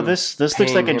YouTube? No, this looks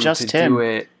like a just to him. do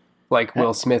it like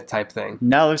Will Smith type thing.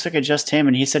 No, it looks like a just him,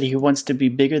 and he said he wants to be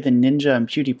bigger than Ninja and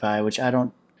PewDiePie, which I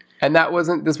don't. And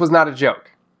this was not a joke.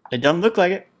 It doesn't look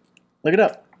like it. Look it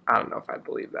up. I don't know if I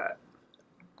believe that.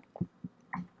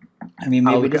 I mean,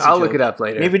 maybe it is a I'll joke. look it up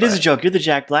later. Maybe it is a but joke. You're the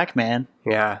Jack Black man.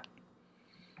 Yeah.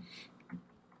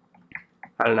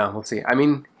 I don't know. We'll see. I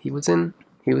mean, he was in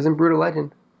Brutal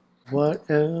Legend. What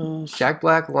else? Jack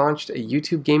Black launched a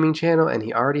YouTube gaming channel, and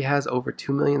he already has over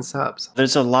 2 million subs.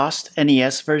 There's a lost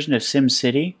NES version of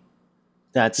SimCity.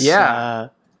 That's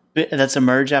that's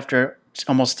emerged after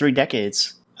almost 3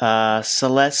 decades.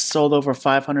 Celeste sold over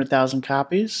 500,000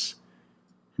 copies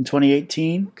in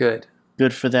 2018. Good.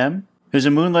 Good for them. There's a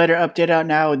Moonlighter update out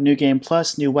now with new game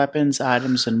plus, new weapons,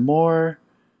 items, and more.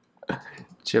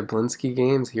 Jablinski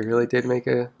Games. He really did make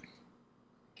a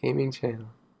gaming channel.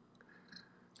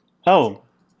 Oh,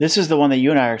 this is the one that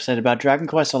you and I are excited about. Dragon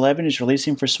Quest XI is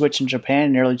releasing for Switch in Japan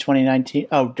in early 2019.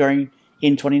 Oh,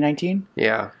 in 2019?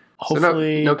 Yeah.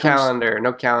 Hopefully, so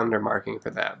no calendar marking for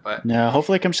that, but no.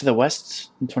 Hopefully, it comes to the West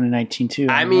in 2019 too.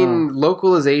 I mean,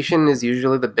 localization is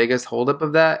usually the biggest holdup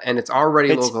of that, and it's already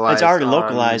localized. It's already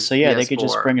localized, so yeah, they could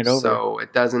just bring it over. So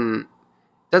it doesn't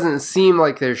seem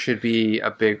like there should be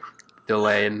a big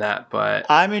delay in that, but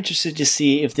I'm interested to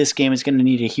see if this game is going to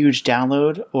need a huge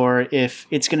download, or if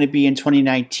it's going to be in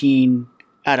 2019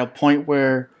 at a point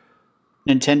where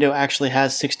Nintendo actually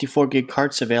has 64 gig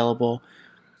carts available.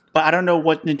 But I don't know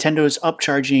what Nintendo is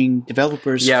upcharging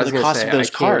developers for the cost of those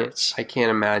carts. I can't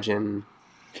imagine.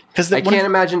 I can't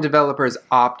imagine developers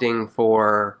opting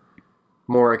for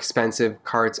more expensive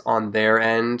carts on their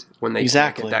end when they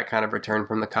can't get that kind of return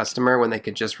from the customer, when they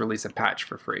could just release a patch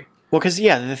for free. Well, because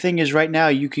the thing is, right now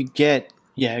you could get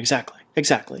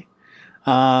exactly.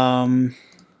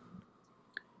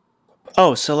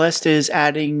 Celeste is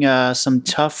adding some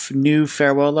tough new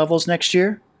farewell levels next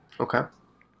year. Okay.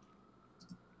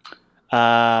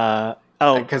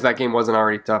 Because that game wasn't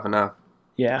already tough enough.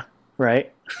 Yeah,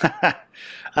 right.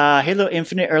 Halo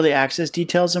Infinite early access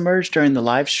details emerged during the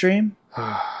live stream.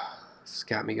 This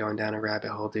got me going down a rabbit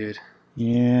hole, dude.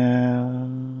 Yeah.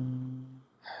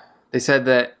 They said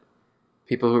that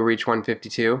people who reach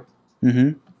 152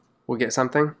 will get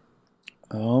something.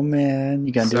 Oh man,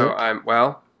 you gotta do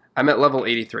it. I'm at level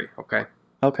 83. Okay.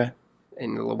 Okay.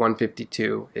 And the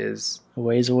 152 is a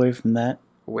ways away from that.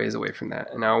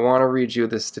 And I want to read you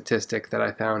this statistic that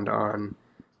I found on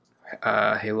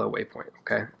Halo Waypoint.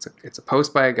 Okay, it's a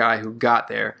post by a guy who got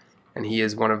there, and he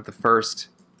is one of the first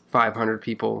 500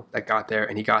 people that got there,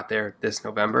 and he got there this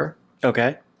November.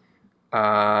 Okay.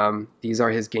 These are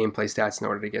his gameplay stats in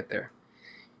order to get there.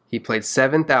 He played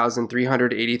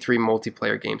 7,383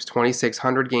 multiplayer games,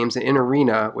 2,600 games in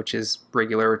Arena, which is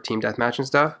regular team deathmatch and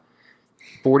stuff,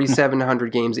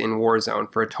 4,700 games in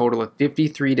Warzone for a total of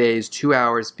 53 days, 2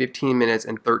 hours, 15 minutes,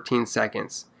 and 13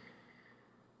 seconds.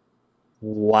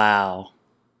 Wow.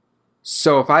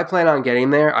 So if I plan on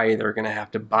getting there, I either going to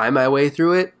have to buy my way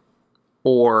through it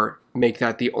or make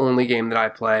that the only game that I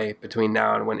play between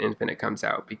now and when Infinite comes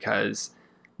out, because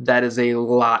that is a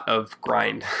lot of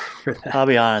grind for that. I'll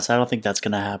be honest. I don't think that's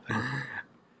going to happen.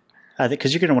 I think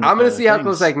because you're going to want to. I'm going to see how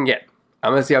close I can get.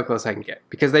 I'm going to see how close I can get.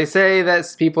 Because they say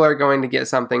that people are going to get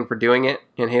something for doing it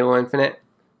in Halo Infinite.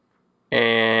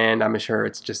 And I'm sure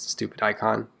it's just a stupid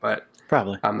icon. But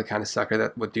probably. I'm the kind of sucker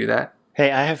that would do that.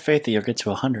 Hey, I have faith that you'll get to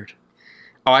 100.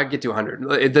 Oh, I get to 100.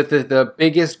 The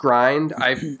biggest grind,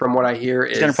 from what I hear,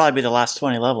 is... It's going to probably be the last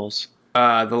 20 levels.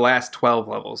 The last 12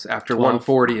 levels. After 12.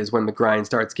 140 is when the grind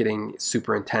starts getting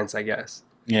super intense, I guess.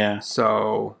 Yeah.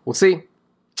 So, we'll see.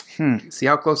 See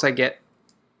how close I get.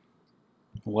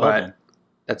 Well, but then.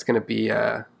 That's going to be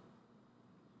it's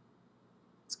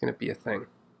going to be a thing.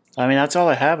 I mean, that's all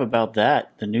I have about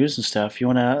that, the news and stuff. You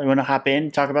want to hop in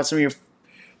and talk about some of your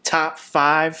top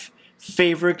 5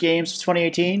 favorite games of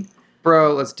 2018?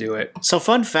 Bro, let's do it. So,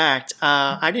 fun fact,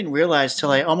 I didn't realize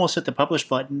till I almost hit the publish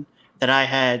button that I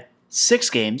had 6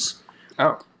 games.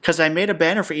 Oh. Because I made a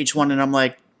banner for each one, and I'm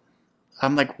like,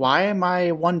 why am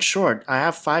I one short? I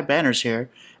have 5 banners here.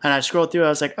 And I scrolled through, I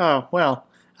was like, oh, well,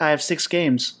 I have 6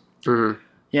 games. Mm-hmm.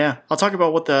 Yeah, I'll talk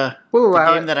about what the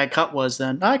game that I cut was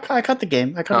then. I cut the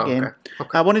game. I cut a game.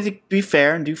 Okay. I wanted to be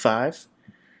fair and do 5.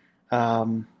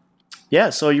 Yeah,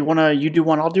 so you do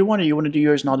one, I'll do one, or you want to do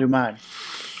yours and I'll do mine?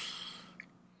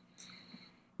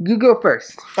 You go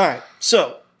first. All right,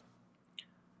 so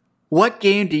what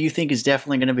game do you think is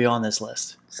definitely going to be on this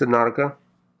list? Subnautica.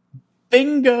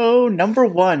 Bingo! Number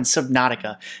 1,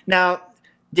 Subnautica. Now,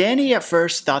 Danny at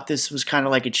first thought this was kind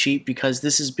of like a cheat because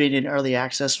this has been in early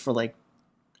access for like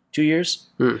 2 years.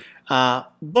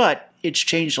 But it's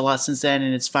changed a lot since then,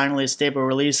 and it's finally a stable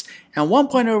release. And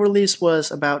 1.0 release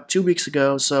was about 2 weeks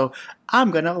ago, so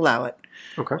I'm going to allow it.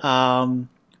 Okay.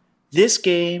 This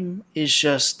game is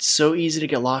just so easy to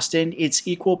get lost in. It's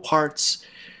equal parts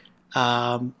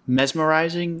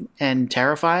mesmerizing and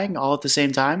terrifying all at the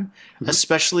same time,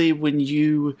 especially when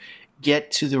you get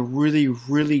to the really,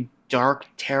 really dark,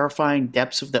 terrifying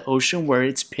depths of the ocean where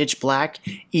it's pitch black,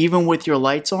 even with your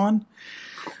lights on.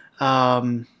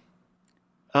 Oh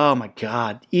my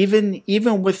God! Even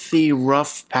with the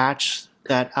rough patch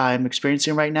that I'm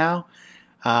experiencing right now,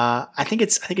 I think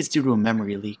it's due to a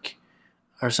memory leak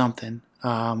or something.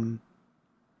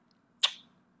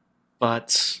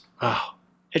 But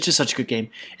it's just such a good game.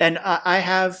 And I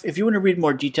have, if you want to read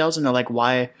more details into like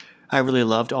why I really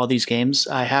loved all these games,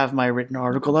 I have my written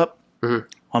article up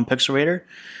on Pixelrator.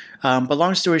 But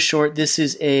long story short, this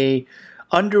is a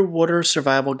underwater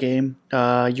survival game.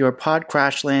 Your pod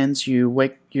crash lands.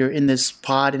 You're in this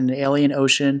pod in an alien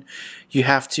ocean. You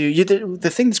have to. The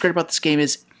thing that's great about this game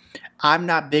is I'm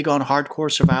not big on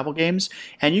hardcore survival games,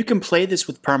 and you can play this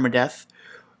with permadeath,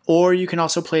 or you can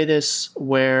also play this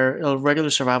where a regular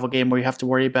survival game where you have to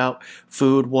worry about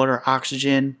food, water,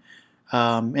 oxygen,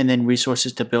 and then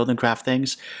resources to build and craft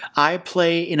things. I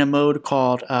play in a mode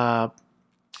called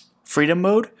Freedom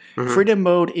Mode. Freedom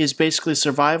Mode is basically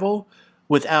survival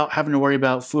without having to worry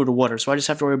about food or water. So I just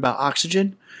have to worry about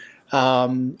oxygen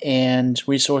and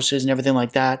resources and everything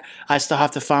like that. I still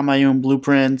have to find my own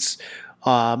blueprints.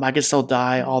 I can still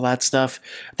die, all that stuff.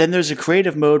 Then there's a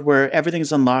creative mode where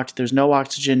everything's unlocked. There's no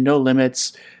oxygen, no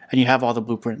limits, and you have all the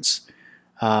blueprints.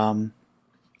 I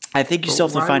think you still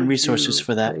have to find resources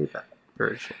for that.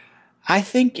 Version? I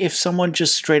think if someone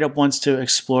just straight up wants to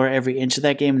explore every inch of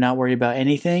that game and not worry about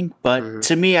anything, but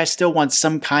to me, I still want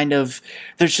some kind of,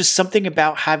 there's just something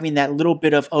about having that little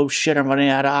bit of, oh shit, I'm running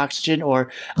out of oxygen, or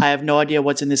I have no idea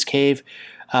what's in this cave.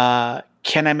 Can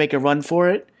I make a run for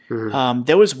it?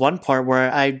 There was one part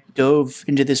where I dove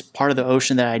into this part of the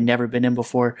ocean that I'd never been in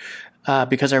before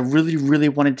because I really, really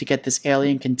wanted to get this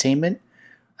alien containment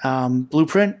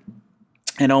blueprint.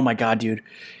 And oh my God, dude,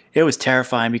 it was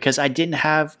terrifying because I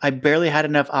barely had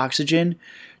enough oxygen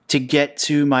to get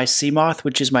to my Seamoth,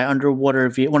 which is my one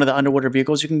of the underwater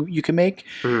vehicles you can make.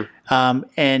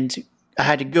 And I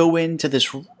had to go into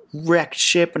this wrecked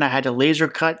ship, and I had to laser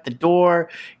cut the door,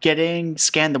 get in,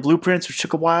 scan the blueprints, which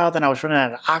took a while. Then I was running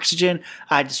out of oxygen.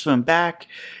 I had to swim back,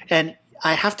 and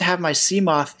I have to have my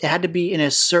Seamoth. It had to be in a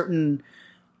certain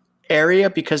area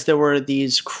because there were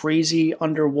these crazy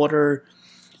underwater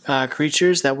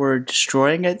creatures that were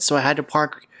destroying it. So I had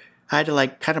I had to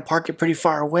like kind of park it pretty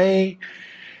far away.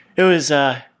 It was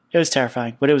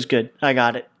terrifying, but it was good. I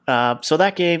got it. So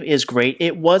that game is great.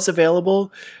 It was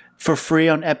available for free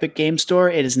on Epic Game Store.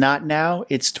 It is not now.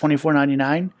 It's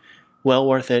 $24.99. Well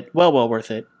worth it. Well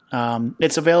worth it.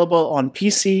 It's available on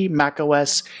PC,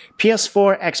 macOS,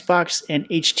 PS4, Xbox, and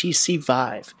HTC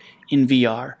Vive in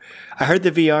VR. I heard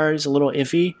the VR is a little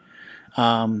iffy.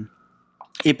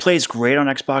 It plays great on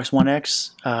Xbox One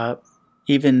X.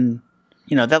 Even,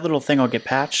 that little thing will get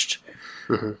patched.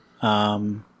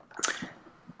 Mm-hmm.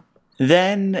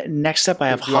 Then next up, I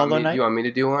have Hollow Knight. Do you want me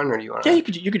to do one, or do you want? Yeah, you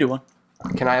could do one.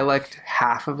 Can I elect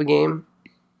half of a game?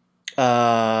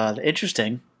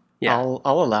 Interesting. Yeah,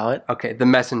 I'll allow it. Okay, The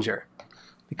Messenger,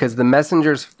 because The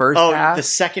Messenger's first half. The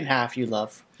second half you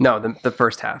love. No, the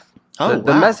first half. Oh,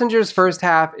 The Messenger's first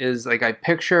half is like a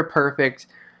picture perfect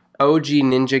OG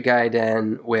Ninja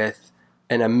Gaiden with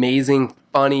an amazing,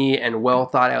 funny, and well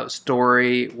thought out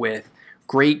story with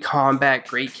great combat,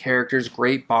 great characters,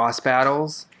 great boss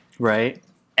battles. Right.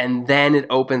 And then it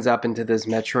opens up into this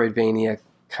Metroidvania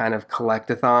kind of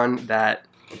collectathon that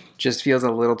just feels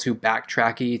a little too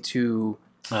backtracky, too...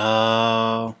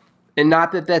 Oh. And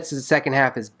not that the second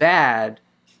half is bad,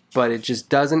 but it just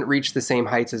doesn't reach the same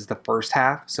heights as the first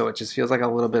half, so it just feels like a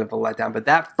little bit of a letdown. But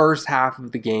that first half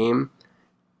of the game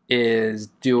is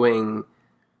doing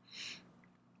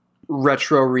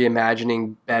retro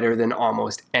reimagining better than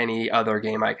almost any other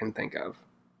game I can think of.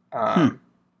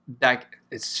 That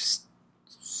it's just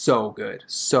so good,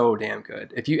 so damn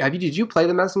good. Did you play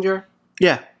The Messenger?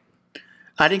 Yeah,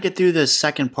 I didn't get through the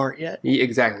second part yet. Yeah,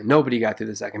 exactly, nobody got through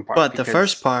the second part. But the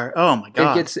first part, oh my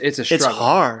god, it's a struggle. It's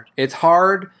hard. It's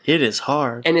hard. It is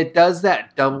hard, and it does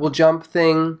that double jump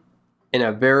thing in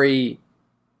a very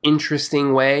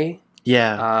interesting way.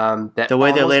 Yeah, the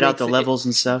way they laid out the levels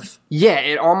and stuff. Yeah,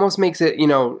 it almost makes it,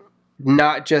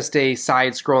 not just a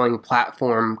side-scrolling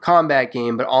platform combat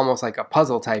game, but almost like a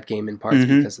puzzle type game in parts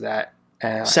because of that.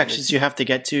 Sections you have to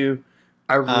get to.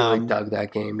 I really dug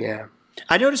that game, yeah.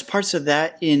 I noticed parts of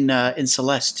that in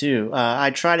Celeste too.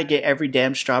 I try to get every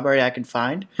damn strawberry I can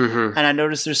find, and I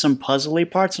noticed there's some puzzly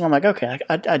parts, and I'm like, okay,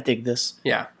 I dig this.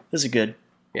 Yeah. This is good.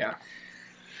 Yeah.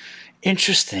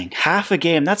 Interesting. Half a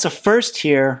game. That's a first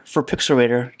here for Pixel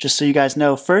Raider, just so you guys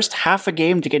know. First half a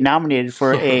game to get nominated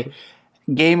for a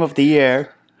Game of the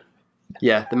Year.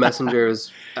 Yeah, The Messenger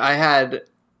was... I had...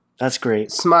 That's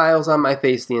great. Smiles on my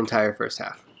face the entire first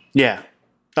half. Yeah.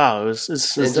 Oh, and the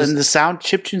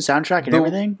chiptune soundtrack and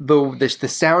everything? The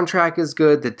soundtrack is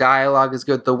good. The dialogue is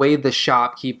good. The way the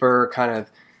shopkeeper kind of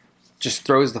just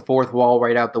throws the fourth wall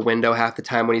right out the window half the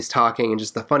time when he's talking, and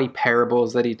just the funny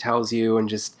parables that he tells you, and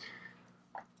just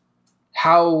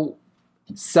how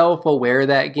self-aware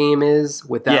that game is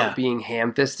without being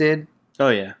ham-fisted. Oh,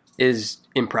 yeah. Is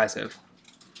impressive.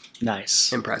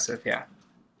 Nice. Impressive, yeah.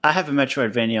 I have a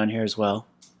Metroidvania on here as well.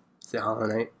 Is it Hollow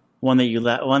Knight? One that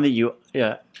you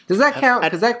yeah. Does that count?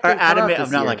 Because that came out this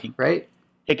I'm not year, liking. Right?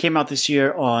 It came out this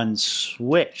year on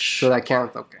Switch. So that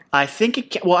counts? Okay. I think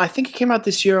it came out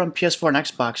this year on PS4 and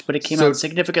Xbox, but it came out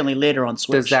significantly later on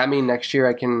Switch. Does that mean next year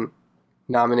I can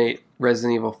nominate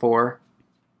Resident Evil 4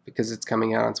 because it's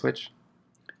coming out on Switch?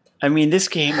 I mean,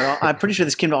 I'm pretty sure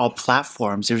this came to all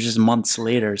platforms. It was just months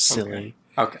later. Silly.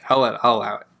 Okay. I'll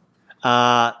allow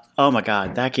it. Oh my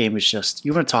god, that game is just...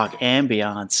 You want to talk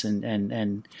ambiance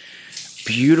and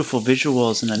beautiful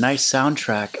visuals and a nice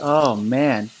soundtrack. Oh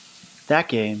man, that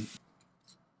game.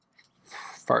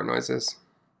 Fart noises.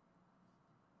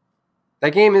 That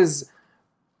game is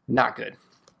not good.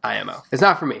 IMO. It's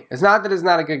not for me. It's not that it's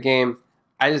not a good game.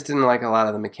 I just didn't like a lot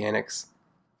of the mechanics.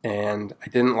 And I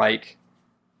didn't like...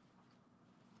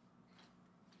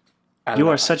 You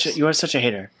are such a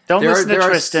hater. Don't listen to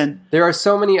Tristan. There are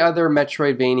so many other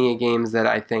Metroidvania games that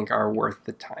I think are worth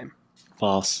the time.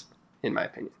 False. In my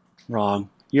opinion. Wrong.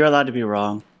 You're allowed to be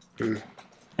wrong.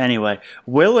 Anyway,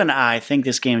 Will and I think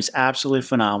this game is absolutely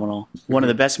phenomenal. One of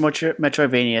the best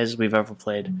Metroidvanias we've ever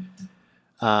played.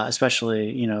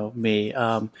 Especially, me.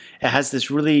 It has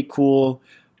this really cool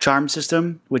charm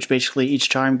system, which basically each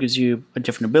charm gives you a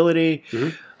different ability.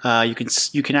 You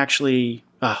can actually...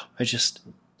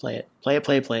 Play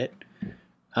it.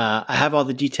 I have all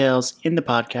the details in the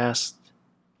podcast.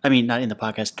 I mean, not in the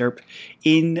podcast, derp.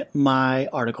 In my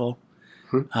article.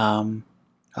 I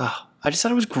just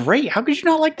thought it was great. How could you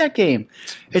not like that game?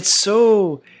 It's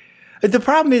so... The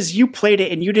problem is you played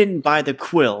it and you didn't buy the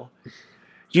quill.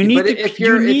 If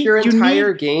your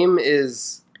entire game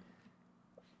is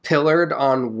pillared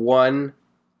on one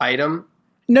item,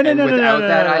 No, no, and no, no, no, without no,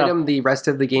 that no, no. item, the rest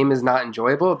of the game is not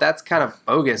enjoyable. That's kind of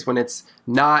bogus when it's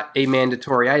not a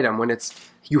mandatory item, when it's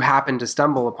you happen to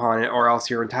stumble upon it or else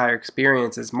your entire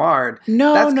experience is marred.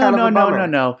 No, That's no, kind of no, a no, no, bummer.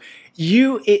 no.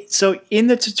 So in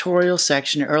the tutorial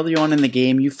section early on in the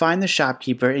game, you find the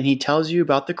shopkeeper and he tells you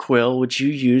about the quill which you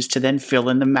use to then fill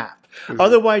in the map. Mhm.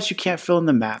 Otherwise, you can't fill in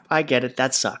the map. I get it.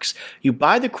 That sucks. You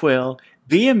buy the quill,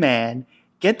 be a man,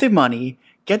 get the money,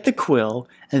 get the quill,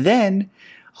 and then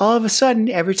all of a sudden,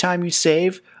 every time you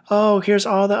save, oh, here's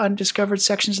all the undiscovered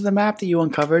sections of the map that you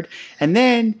uncovered. And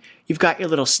then you've got your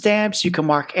little stamps. You can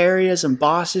mark areas and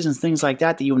bosses and things like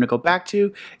that you want to go back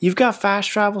to. You've got fast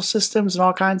travel systems and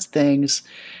all kinds of things.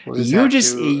 We'll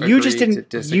just have to agree to You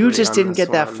disagree just on didn't this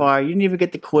get that one. far. You didn't even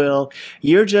get the quill.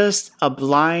 You're just a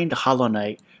blind Hollow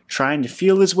Knight trying to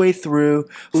feel his way through,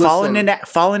 falling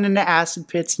Listen, into acid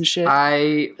pits and shit.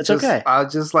 It's okay. I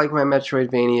just like my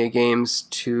Metroidvania games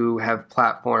to have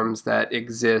platforms that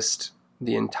exist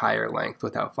the entire length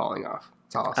without falling off.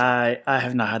 That's all I'll say. I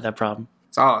have not had that problem.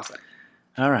 That's all I'll say.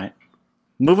 All right.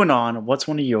 Moving on. What's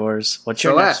one of yours? What's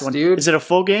your next Celeste, one? dude. Is it a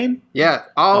full game? Yeah,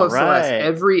 all All of Celeste. right.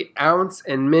 Every ounce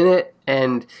and minute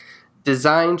and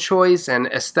design choice and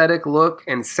aesthetic look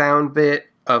and sound bit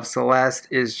of Celeste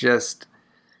is just,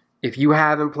 if you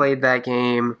haven't played that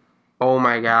game, oh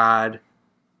my god,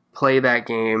 play that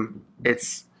game.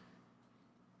 It's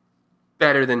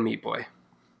better than Meat Boy.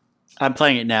 I'm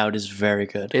playing it now. It is very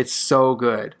good. It's so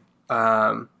good.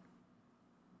 For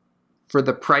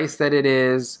the price that it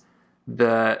is,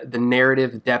 the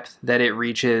narrative depth that it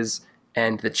reaches,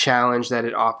 and the challenge that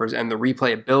it offers, and the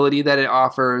replayability that it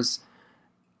offers,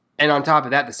 and on top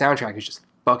of that, the soundtrack is just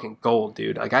fucking gold,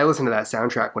 dude. Like, I listen to that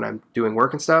soundtrack when I'm doing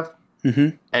work and stuff, Mm-hmm.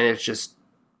 and it's just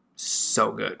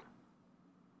so good.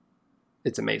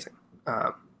 It's amazing.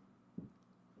 I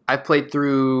played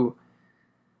through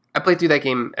that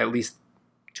game at least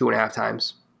 2.5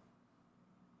 times.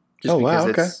 Just Oh, wow,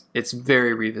 because it's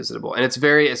very revisitable. And it's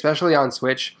very, especially on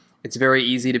Switch, it's very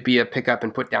easy to be a pick up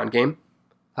and put down game.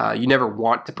 You never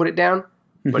want to put it down,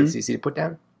 but it's easy to put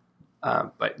down.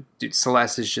 But dude,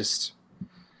 Celeste is just,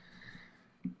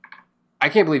 I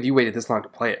can't believe you waited this long to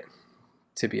play it,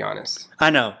 to be honest.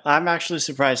 I know. I'm actually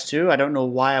surprised too. I don't know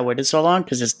why I waited so long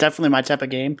because it's definitely my type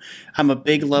of game. I'm a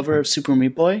big lover of Super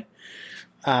Meat Boy.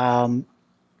 I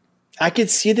could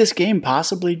see this game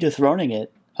possibly dethroning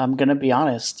it. I'm gonna be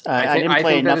honest. I didn't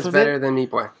play think that enough is of better it. than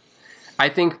Meat Boy. I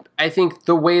think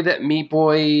the way that Meat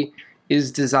Boy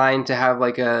is designed to have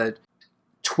like a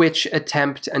twitch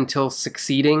attempt until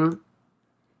succeeding,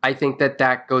 I think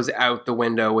that goes out the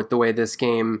window with the way this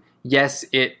game. Yes,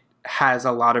 it has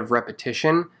a lot of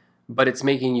repetition, but it's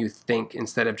making you think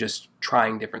instead of just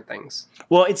trying different things.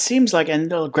 Well, it seems like,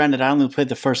 and granted, I only played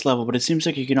the first level, but it seems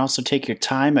like you can also take your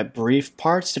time at brief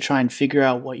parts to try and figure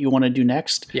out what you want to do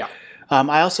next. Yeah.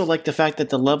 I also like the fact that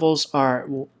the levels are,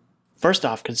 well, first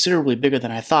off, considerably bigger than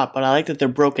I thought, but I like that they're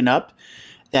broken up,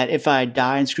 that if I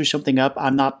die and screw something up,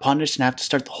 I'm not punished and have to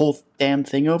start the whole damn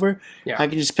thing over. Yeah. I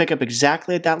can just pick up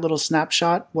exactly at that little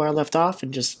snapshot where I left off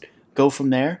and just go from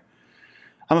there.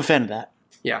 I'm a fan of that.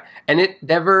 Yeah, and it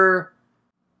never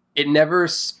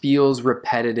feels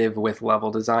repetitive with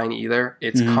level design either.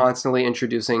 It's constantly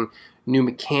introducing new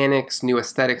mechanics, new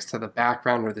aesthetics to the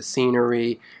background or the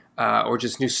scenery, or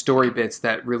just new story bits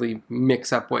that really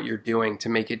mix up what you're doing to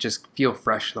make it just feel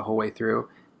fresh the whole way through.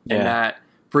 Yeah. And that,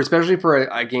 especially for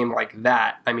a game like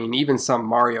that, I mean, even some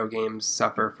Mario games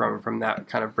suffer from that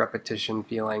kind of repetition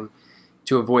feeling.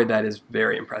 To avoid that is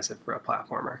very impressive for a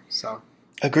platformer. So,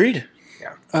 Agreed.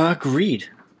 yeah. Agreed.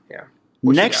 Yeah.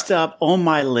 Next up on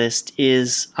my list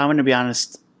is, I'm going to be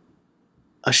honest,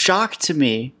 a shock to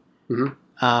me,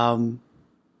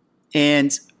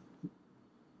 and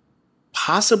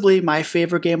possibly my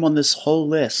favorite game on this whole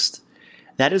list.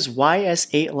 That is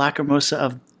YS8 Lacrimosa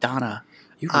of Dana.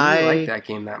 You really like that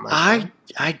game that much.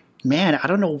 Man, I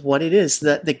don't know what it is.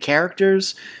 The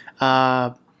characters,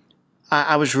 I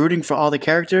was rooting for all the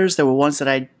characters. There were ones that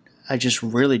I just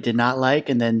really did not like,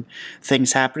 and then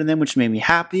things happened to them, which made me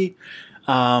happy.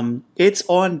 It's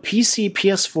on PC,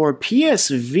 PS4, PS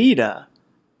Vita.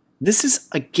 This is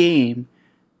a game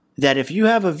that if you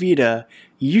have a Vita,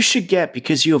 you should get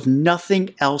because you have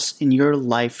nothing else in your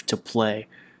life to play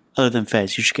other than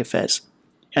Fez. You should get Fez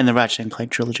and the Ratchet and Clank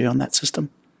trilogy on that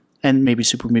system. And maybe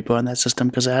Super Meat Boy on that system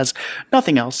because it has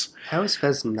nothing else. How is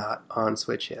Fez not on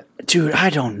Switch yet? Dude,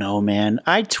 I don't know, man.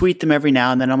 I tweet them every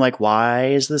now and then. I'm like, why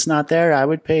is this not there? I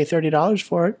would pay $30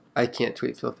 for it. I can't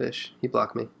tweet Phil Fish. He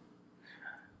blocked me.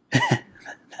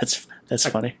 That's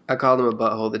funny. I called him a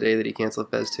butthole the day that he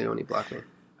canceled Fez 2 and he blocked me.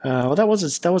 Well, that was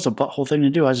a butthole thing to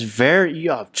do. I was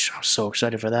so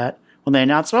excited for that. when they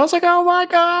announced it. I was like, oh my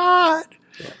god!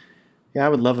 Yeah, I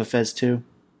would love a Fez too.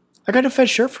 I got a Fez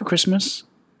shirt for Christmas.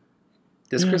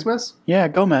 This Christmas? Yeah,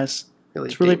 Gomez. Really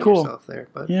it's really cool. Yourself there,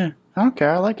 but. Yeah, I don't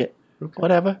care. I like it. Okay.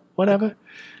 Whatever.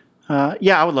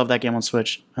 Yeah, I would love that game on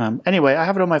Switch. Anyway, I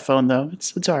have it on my phone though.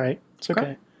 It's all right. It's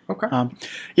okay. Okay.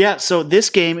 Yeah, so this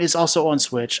game is also on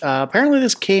Switch. Apparently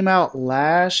this came out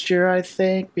last year, I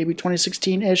think, maybe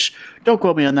 2016-ish. Don't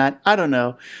quote me on that. I don't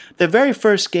know. The very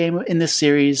first game in this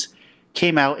series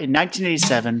came out in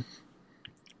 1987,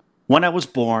 when I was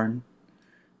born.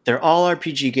 They're all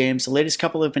RPG games. The latest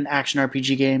couple have been action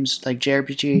RPG games, like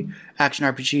JRPG, action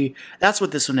RPG. That's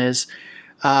what this one is.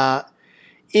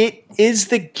 It is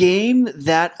the game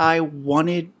that I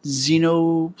wanted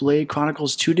Xenoblade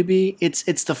Chronicles 2 to be.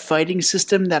 It's the fighting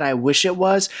system that I wish it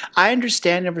was. I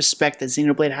understand and respect that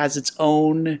Xenoblade has its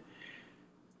own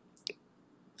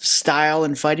style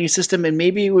and fighting system, and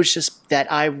maybe it was just that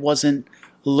I wasn't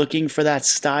looking for that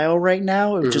style right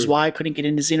now, which is why I couldn't get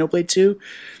into Xenoblade 2.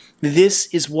 This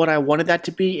is what I wanted that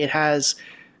to be. It has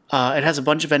a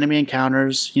bunch of enemy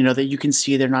encounters, that you can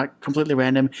see. They're not completely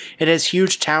random. It has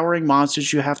huge towering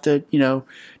monsters you have to,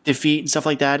 defeat and stuff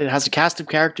like that. It has a cast of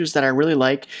characters that I really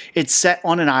like. It's set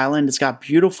on an island. It's got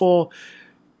beautiful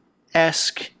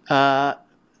visuals,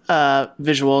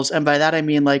 and by that I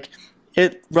mean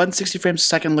it runs 60 frames a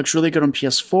second. Looks really good on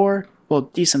PS4. Well,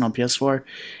 decent on PS4.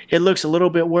 It looks a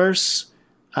little bit worse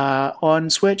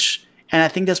on Switch, and I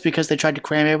think that's because they tried to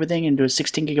cram everything into a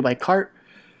 16 gigabyte cart.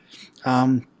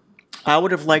 I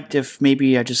would have liked if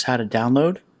maybe I just had a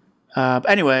download.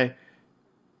 Anyway,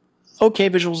 okay,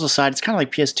 visuals aside, it's kind of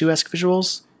like PS2-esque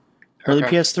visuals, early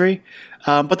PS3.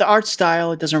 But the art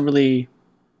style, it doesn't really,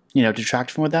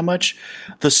 detract from it that much.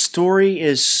 The story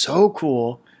is so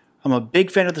cool. I'm a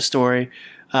big fan of the story.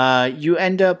 You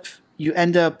end up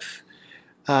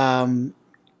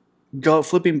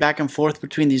flipping back and forth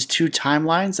between these two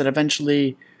timelines that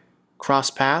eventually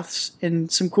cross paths in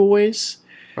some cool ways.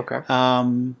 Okay.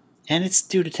 And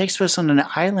it takes place on an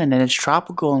island, and it's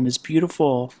tropical, and it's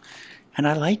beautiful, and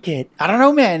I like it. I don't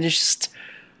know, man. It's just,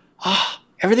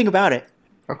 everything about it.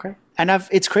 Okay. And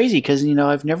it's crazy because,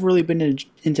 I've never really been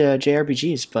into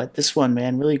JRPGs, but this one,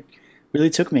 man, really, really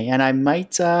took me. And I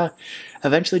might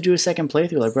eventually do a second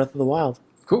playthrough like Breath of the Wild.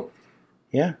 Cool.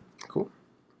 Yeah. Cool.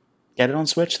 Get it on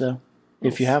Switch, though,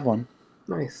 if you have one.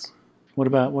 Nice. What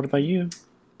about you?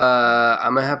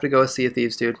 I'm going to have to go with Sea of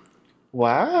Thieves, dude.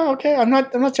 Wow. Okay. I'm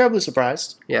not terribly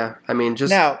surprised. Yeah. I mean,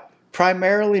 just now,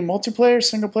 primarily multiplayer,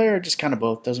 single player, or just kind of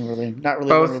both. Not really.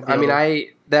 Both. I mean,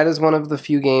 that is one of the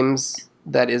few games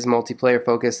that is multiplayer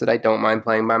focused that I don't mind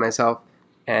playing by myself.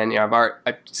 And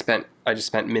I just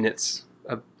spent minutes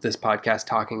of this podcast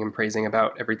talking and praising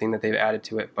about everything that they've added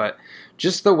to it. But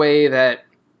just the way that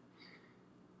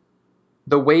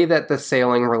the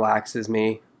sailing relaxes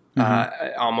me,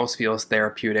 it almost feels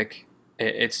therapeutic.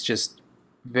 It's just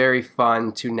very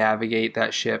fun to navigate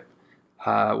that ship,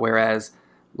 whereas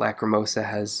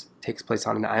Lacrimosa takes place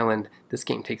on an island. This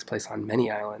game takes place on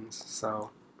many islands, so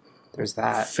there's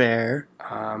that. Fair.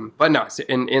 But no,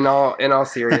 in all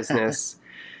seriousness,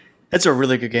 it's a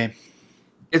really good game.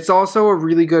 It's also a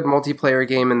really good multiplayer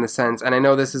game in the sense, and I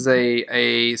know this is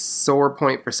a sore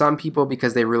point for some people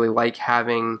because they really like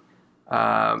having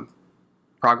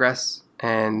progress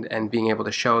and being able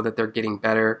to show that they're getting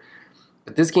better.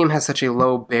 But this game has such a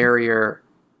low barrier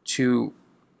to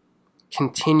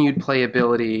continued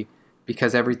playability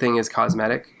because everything is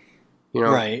cosmetic.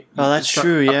 Right. Oh, that's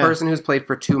true, yeah. A person who's played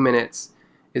for 2 minutes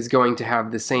is going to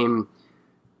have the same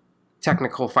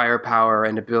technical firepower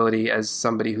and ability as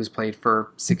somebody who's played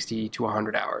for 60 to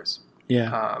 100 hours.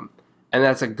 Yeah. And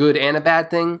that's a good and a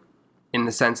bad thing in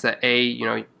the sense that,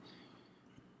 you're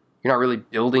not really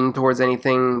building towards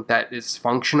anything that is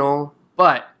functional,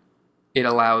 but it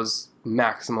allows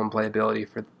maximum playability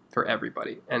for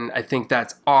everybody. And I think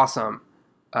that's awesome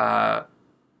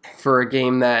for a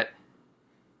game that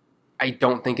I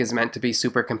don't think is meant to be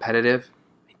super competitive.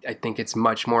 I think it's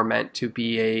much more meant to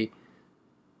be a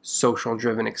social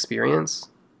driven experience.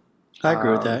 I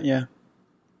agree with that, yeah.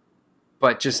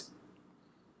 But just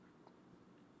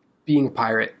being a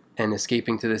pirate and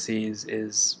escaping to the seas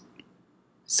is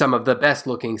some of the best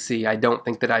looking sea. I don't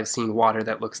think that I've seen water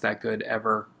that looks that good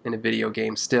ever in a video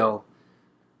game still.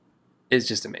 Is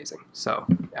just amazing. So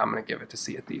I'm going to give it to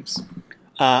Sea of Thieves.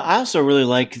 I also really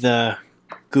like the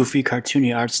goofy,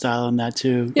 cartoony art style in that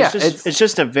too. Yeah, it's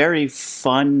just a very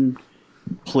fun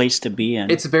place to be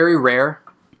in. It's very rare.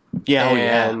 Yeah,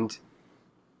 and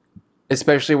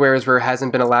especially whereas Rare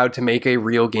hasn't been allowed to make a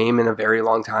real game in a very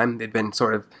long time. They've been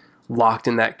sort of locked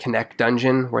in that Kinect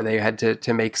dungeon where they had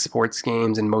to make sports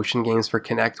games and motion games for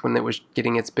Kinect when it was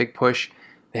getting its big push.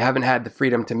 They haven't had the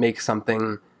freedom to make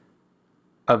something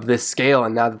of this scale,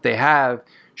 and now that they have,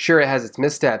 sure, it has its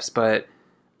missteps, but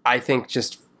I think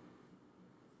just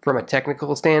from a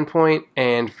technical standpoint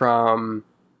and from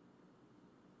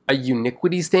a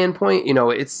uniquity standpoint,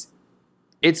 it's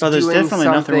Oh, there's doing definitely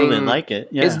nothing really something. like it.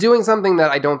 Yeah. It's doing something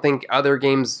that I don't think other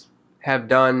games have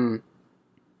done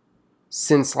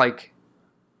since like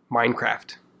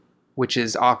Minecraft, which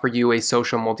is offer you a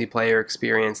social multiplayer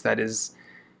experience that is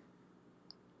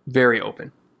very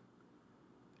open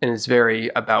and it's very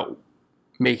about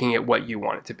making it what you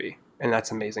want it to be, and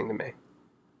that's amazing to me.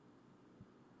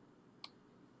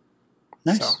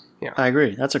 Nice. So, yeah. I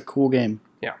agree. That's a cool game.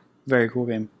 Yeah. Very cool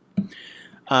game.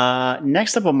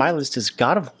 Next up on my list is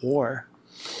God of War,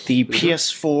 the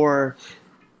PS4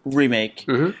 remake.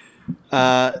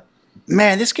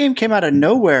 Man, this game came out of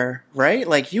nowhere, right?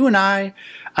 Like you and I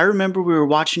remember we were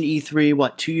watching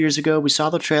E3, 2 years ago? We saw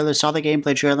the trailer, saw the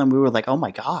gameplay trailer, and we were like, oh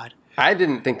my God. I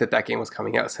didn't think that game was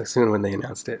coming out so soon when they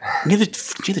announced it. Neither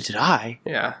did I.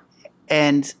 Yeah.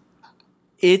 And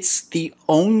it's the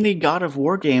only God of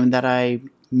War game that I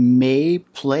may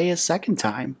play a second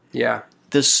time. Yeah.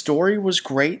 The story was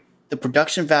great. The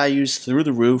production values through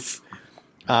the roof.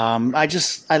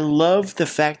 I love the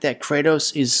fact that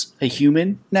Kratos is a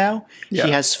human now. Yeah.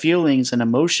 He has feelings and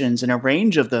emotions and a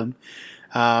range of them.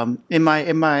 In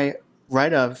my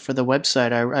write-up for the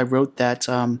website, I wrote that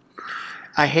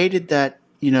I hated that,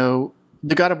 the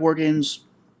God of War games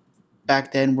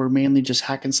back then were mainly just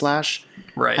hack and slash.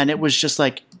 Right. And it was just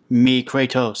like, me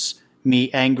Kratos, me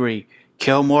angry,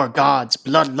 kill more gods,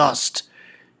 bloodlust.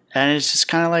 And it's just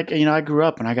kind of like, I grew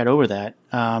up and I got over that.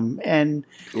 And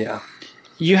yeah,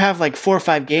 you have like 4 or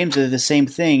 5 games of the same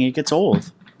thing. It gets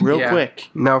old real quick.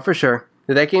 No, for sure.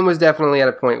 That game was definitely at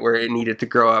a point where it needed to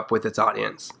grow up with its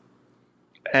audience.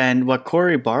 And what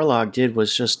Cory Barlog did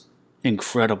was just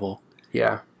incredible.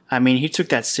 Yeah. I mean, he took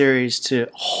that series to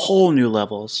whole new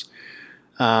levels.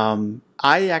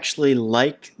 I actually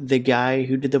like the guy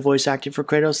who did the voice acting for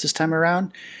Kratos this time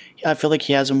around. I feel like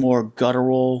he has a more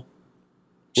guttural,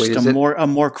 more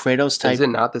Kratos type. Is it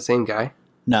not the same guy?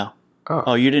 No.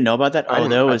 Oh, you didn't know about that? I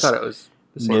thought it was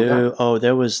the same guy. Oh,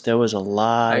 there was a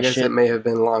lot. I guess it may have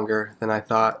been longer than I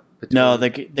thought. No, the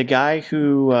guy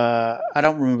who I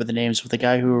don't remember the names, but the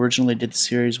guy who originally did the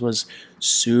series was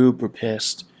super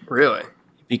pissed. Really?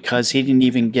 Because he didn't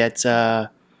even get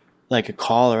like a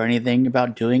call or anything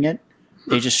about doing it.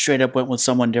 They just straight up went with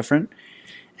someone different.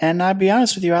 And I'll be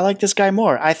honest with you, I like this guy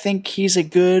more. I think he's a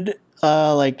good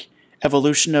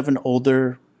evolution of an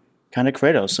older kind of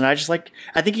Kratos. And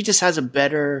I think he just has a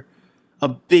bigger,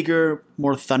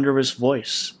 more thunderous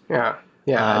voice. Yeah.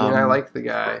 Yeah. I mean, I like the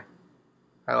guy.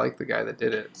 I like the guy that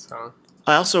did it. So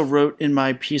I also wrote in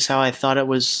my piece how I thought it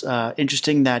was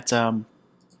interesting that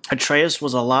Atreus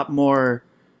was a lot more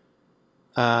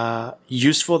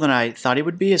useful than I thought he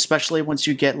would be, especially once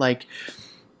you get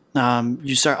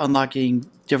you start unlocking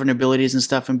different abilities and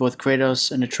stuff in both Kratos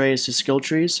and Atreus' skill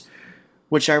trees,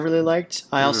 which I really liked.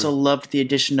 I also loved the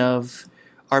addition of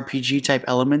RPG type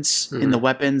elements in the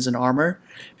weapons and armor,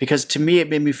 because to me it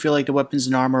made me feel like the weapons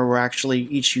and armor were actually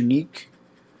each unique.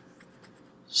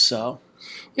 So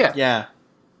yeah,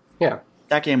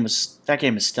 that game is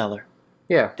stellar.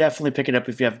 Yeah, definitely pick it up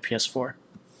if you have a PS4.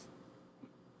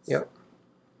 Yep.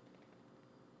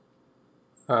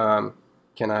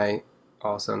 Can I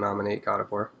also nominate God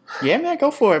of War? Yeah, man,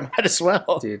 go for it. Might as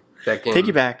well. Dude, that game.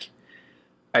 Piggyback.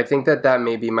 I think that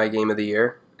may be my game of the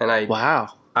year, and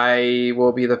Wow. I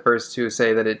will be the first to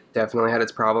say that it definitely had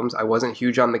its problems. I wasn't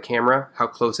huge on the camera, how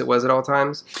close it was at all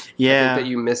times. Yeah. I think that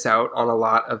you miss out on a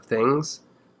lot of things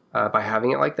by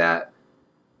having it like that.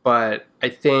 But I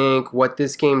think what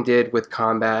this game did with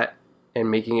combat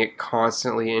and making it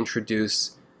constantly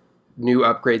introduce new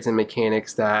upgrades and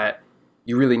mechanics that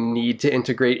you really need to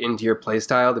integrate into your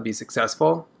playstyle to be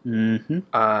successful.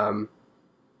 Mm-hmm.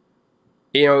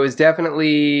 It was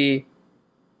definitely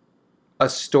a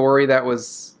story that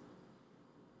was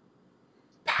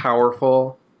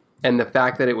powerful, and the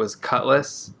fact that it was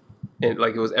cutless,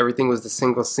 everything was the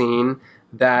single scene,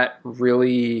 that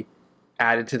really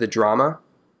added to the drama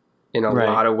in a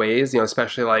lot of ways.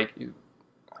 Especially I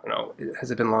don't know,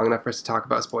 has it been long enough for us to talk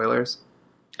about spoilers?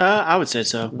 I would say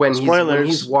so. When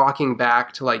he's walking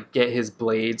back to get his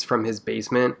blades from his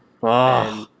basement,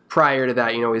 and prior to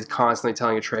that, he's constantly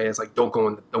telling Atreus don't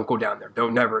go down there,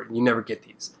 you never get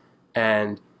these,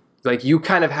 and you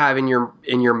kind of have in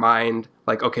your mind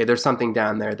okay, there's something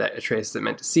down there that Atreus isn't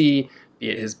meant to see, be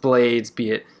it his blades,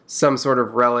 be it some sort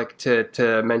of relic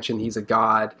to mention he's a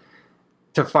god.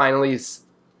 to finally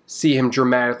see him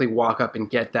dramatically walk up and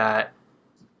get that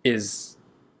is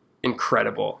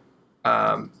incredible.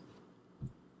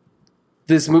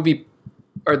 This movie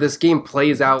or this game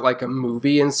plays out like a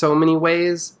movie in so many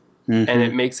ways, and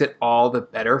it makes it all the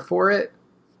better for it.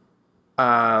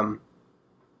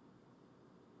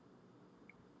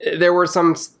 There were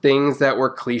some things that were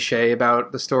cliche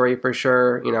about the story for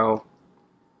sure. You know,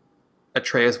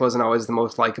 Atreus wasn't always the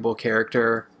most likable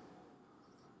character.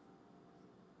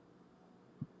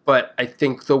 But I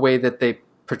think the way that they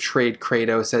portrayed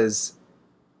Kratos as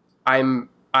I'm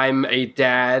a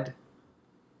dad,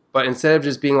 but instead of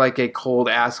just being like a cold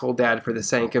asshole dad for the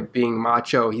sake of being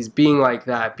macho, he's being like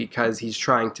that because he's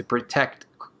trying to protect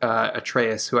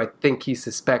Atreus, who I think he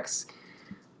suspects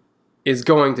is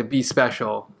going to be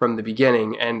special from the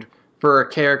beginning. And for a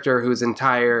character whose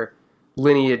entire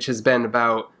lineage has been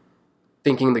about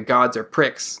thinking the gods are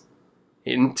pricks,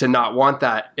 and to not want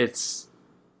that, it's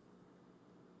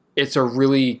a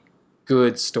really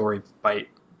good story bite,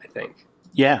 I think.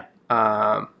 Yeah.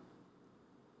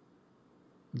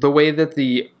 The way that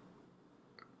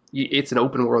it's an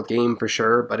open world game for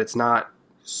sure, but it's not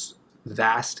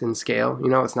vast in scale. You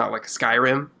know, it's not like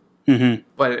Skyrim,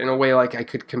 but in a way, like I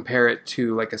could compare it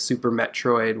to like a Super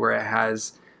Metroid, where it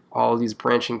has all these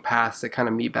branching paths that kind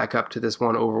of meet back up to this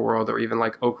one overworld, or even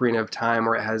like Ocarina of Time,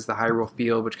 where it has the Hyrule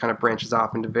Field, which kind of branches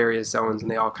off into various zones,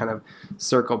 and they all kind of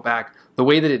circle back. The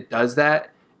way that it does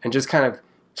that and just kind of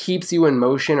keeps you in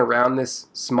motion around this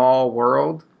small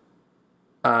world,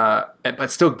 but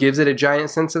still gives it a giant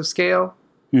sense of scale,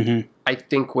 I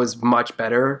think was much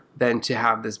better than to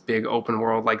have this big open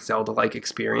world like Zelda-like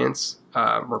experience,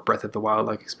 or Breath of the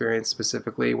Wild-like experience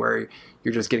specifically, where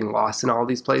you're just getting lost in all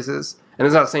these places. And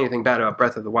it's not saying anything bad about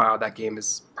Breath of the Wild. That game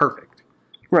is perfect.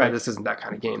 Right. This isn't that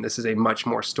kind of game. This is a much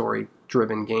more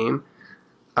story-driven game.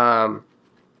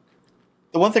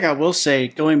 The one thing I will say,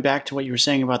 going back to what you were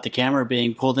saying about the camera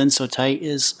being pulled in so tight,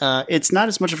 is it's not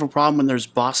as much of a problem when there's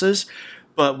bosses,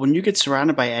 but when you get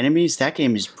surrounded by enemies, that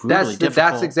game is brutally difficult.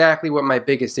 That's exactly what my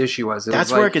biggest issue was.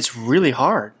 That's where it gets really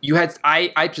hard. You had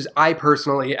I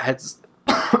personally had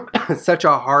such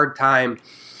a hard time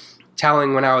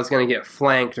telling when I was going to get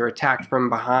flanked or attacked from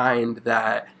behind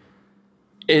that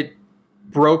it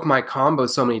broke my combo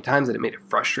so many times that it made it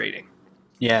frustrating.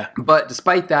 Yeah. But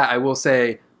despite that, I will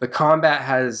say the combat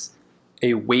has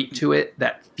a weight to it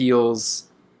that feels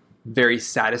very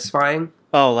satisfying.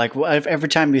 Oh, like every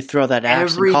time you throw that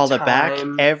axe and call it back?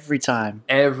 Every time.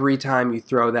 Every time you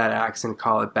throw that axe and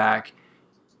call it back,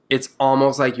 it's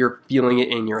almost like you're feeling it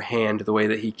in your hand, the way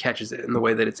that he catches it and the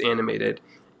way that it's animated.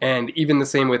 And even the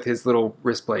same with his little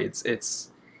wrist blades.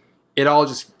 It all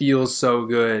just feels so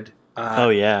good. Oh,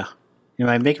 yeah. You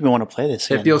know, it makes me want to play this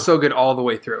again. It feels so good all the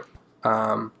way through.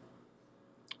 And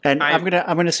I'm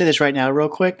gonna say this right now real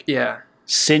quick. Yeah.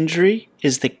 Sindri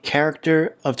is the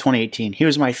character of 2018. He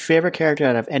was my favorite character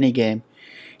out of any game.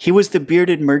 He was the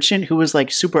bearded merchant who was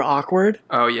like super awkward.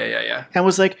 Oh, yeah. And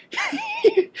was like,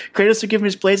 Kratos would give him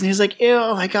his blades and he's like, ew,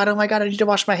 oh my god, I need to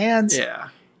wash my hands. Yeah.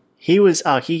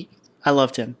 I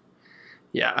loved him.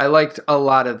 Yeah, I liked a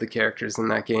lot of the characters in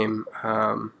that game.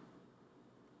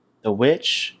 The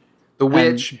witch.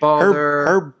 Baldur.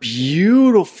 Her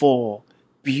beautiful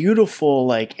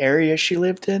like area she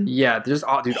lived in. Yeah, there's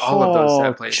all of those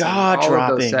set places. Jaw-dropping.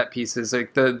 All of those set pieces.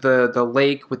 Like the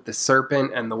lake with the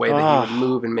serpent and the way that he would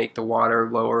move and make the water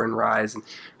lower and rise, and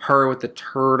her with the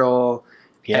turtle.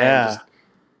 Yeah. And just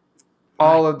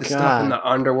all of the stuff in the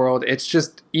underworld. It's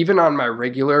just, even on my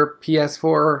regular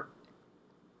PS4,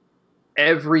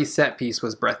 every set piece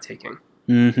was breathtaking.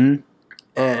 Mm-hmm.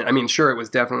 And I mean, sure, it was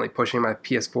definitely pushing my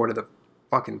PS4 to the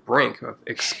fucking brink of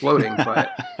exploding,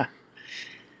 but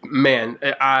man,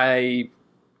 I'm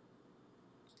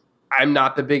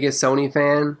not the biggest Sony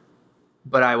fan,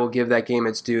 but I will give that game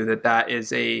its due that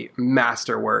is a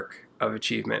masterwork of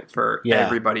achievement for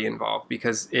everybody involved,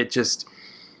 because it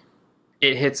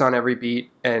hits on every beat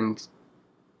and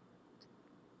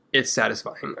it's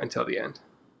satisfying until the end.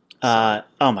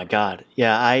 Oh my god.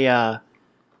 Yeah,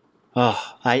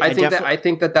 I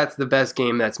think that's the best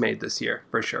game that's made this year,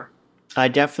 for sure. I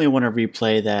definitely want to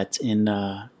replay that in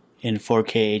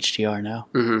 4K HDR now.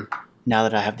 Mm-hmm. Now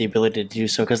that I have the ability to do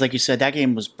so, because like you said, that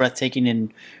game was breathtaking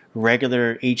in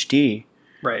regular HD.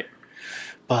 Right.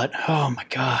 But oh my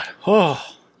god.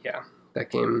 Oh. Yeah,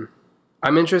 that game.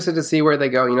 I'm interested to see where they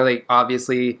go. You know, they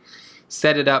obviously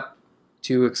set it up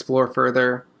to explore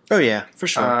further. Oh yeah, for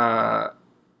sure.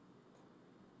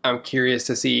 I'm curious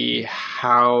to see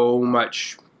how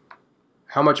much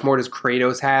more does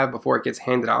Kratos have before it gets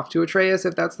handed off to Atreus,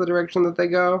 if that's the direction that they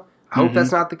go. I hope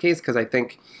that's not the case, because I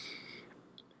think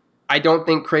I don't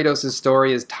think Kratos'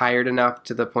 story is tired enough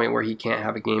to the point where he can't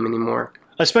have a game anymore.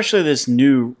 Especially this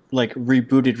new, like,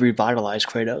 rebooted, revitalized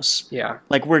Kratos. Yeah.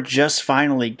 Like, we're just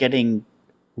finally getting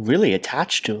really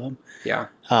attached to him. Yeah.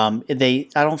 I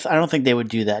don't think they would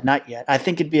do that. Not yet. I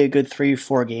think it'd be a good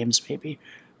 3-4 games maybe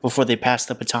before they pass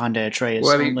the baton to Atreus.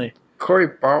 Well, I mean, Corey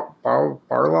Barlog?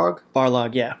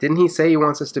 Barlog, yeah. Didn't he say he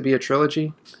wants us to be a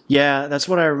trilogy? Yeah, that's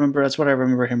what I remember. That's what I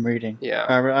remember him reading. Yeah.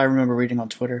 I remember reading on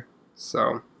Twitter.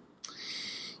 So,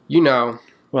 you know,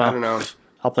 well, I don't know.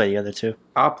 I'll play the other two.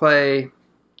 I'll play,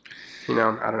 I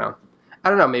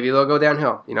don't know. Maybe they'll go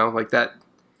downhill, like that.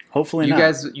 Hopefully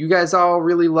not. You guys all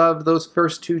really loved those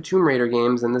first 2 Tomb Raider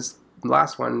games, and this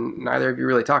last one, neither of you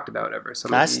really talked about ever. So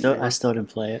maybe, I still didn't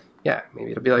play it. Yeah,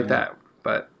 maybe it'll be like that.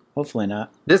 But hopefully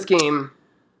not. This game,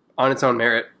 on its own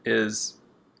merit, is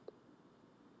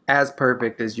as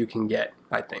perfect as you can get,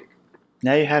 I think.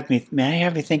 Now you have me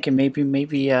thinking maybe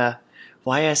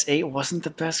YS8 wasn't the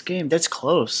best game. That's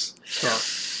close.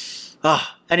 Yeah.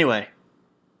 Anyway,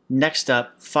 next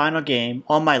up, final game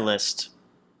on my list.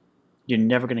 You're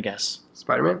never gonna guess.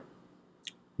 Spider-Man?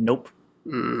 Nope.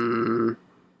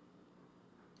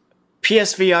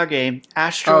 PSVR game,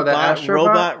 Astrobot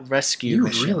Robot Rescue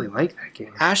Mission. You really like that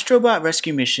game. Astrobot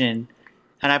Rescue Mission,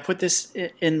 and I put this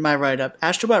in my write-up.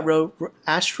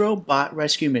 Astrobot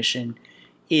Rescue Mission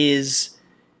is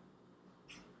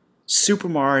Super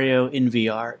Mario in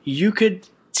VR. You could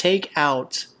take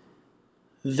out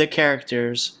the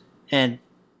characters and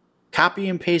copy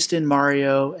and paste in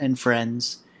Mario and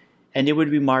friends, and it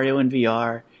would be Mario in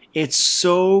VR. It's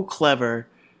so clever.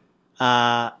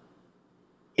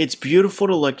 It's beautiful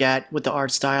to look at with the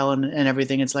art style and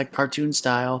everything. It's like cartoon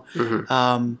style.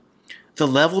 Mm-hmm. The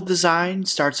level design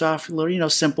starts off a little,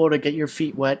 simple to get your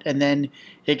feet wet, and then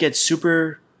it gets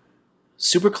super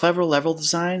clever level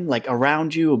design, like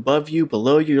around you, above you,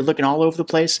 below you. You're looking all over the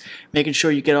place, making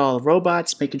sure you get all the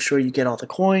robots, making sure you get all the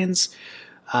coins.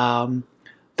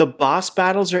 The boss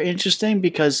battles are interesting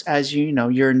because, as you know,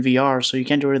 you're in VR, so you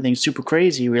can't do anything super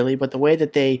crazy, really. But the way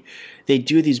that they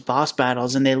do these boss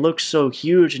battles, and they look so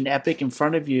huge and epic in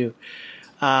front of you,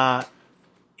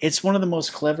 it's one of the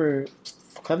most clever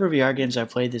VR games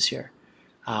I've played this year,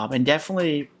 and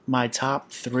definitely my top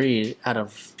 3 out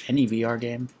of any VR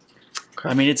game. Okay.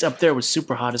 I mean, it's up there with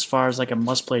Super Hot as far as like a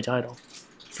must-play title,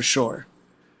 for sure.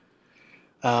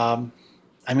 I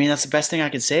mean, that's the best thing I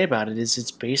could say about it. Is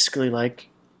it's basically like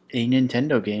a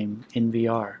Nintendo game in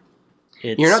VR.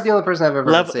 You're not the only person I've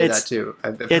ever heard say that to.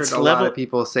 I've heard a lot of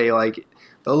people say like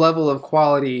the level of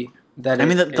quality that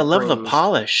the level of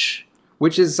polish,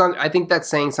 which is I think that's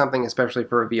saying something, especially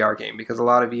for a VR game, because a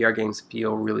lot of VR games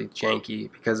feel really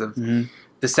janky because of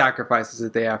the sacrifices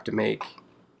that they have to make.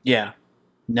 Yeah,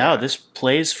 no, this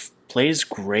plays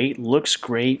great, looks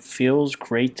great, feels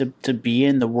great to be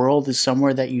in. The world is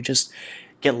somewhere that you just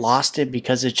get lost in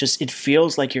because it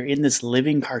feels like you're in this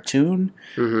living cartoon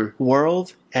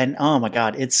world. And oh my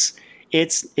god, it's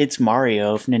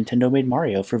Mario if Nintendo made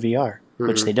Mario for VR,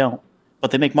 which they don't. But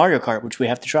they make Mario Kart, which we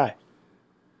have to try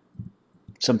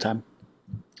sometime.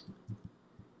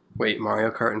 Wait, Mario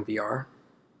Kart in VR?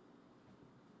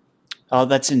 Oh,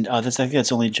 I think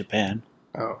that's only in Japan.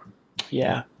 Oh.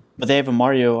 Yeah. But they have a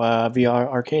Mario VR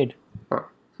arcade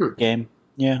game.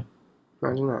 Yeah.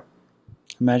 Imagine that.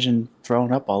 Imagine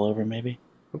throwing up all over, maybe.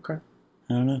 Okay.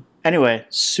 I don't know. Anyway,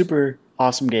 super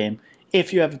awesome game.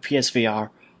 If you have a PSVR,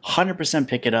 100%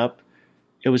 pick it up.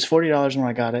 It was $40 when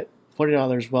I got it.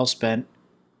 $40 well spent.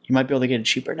 You might be able to get it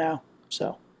cheaper now.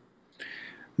 So,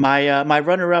 my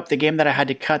runner-up, the game that I had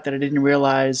to cut that I didn't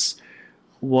realize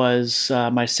was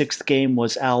my 6th game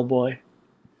was Owlboy.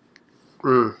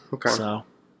 Okay. So,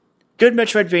 good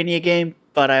Metroidvania game,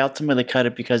 but I ultimately cut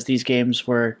it because these games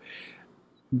were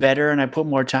better and I put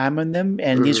more time in them,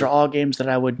 and these are all games that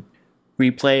I would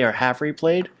replay or have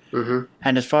replayed.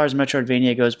 And as far as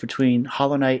Metroidvania goes, between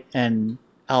Hollow Knight and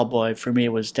Owlboy, for me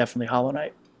it was definitely Hollow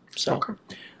Knight. So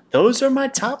those are my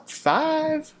top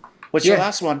 5. What's your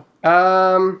last one?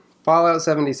 Fallout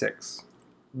 76.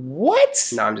 What?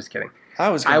 No, I'm just kidding. I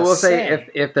will say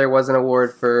if there was an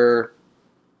award for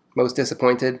most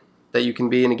disappointed that you can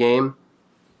be in a game,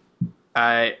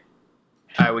 I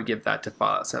would give that to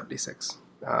Fallout 76.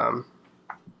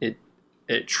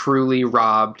 It truly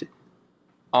robbed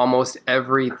almost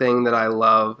everything that I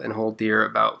love and hold dear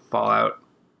about Fallout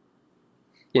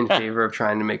in favor of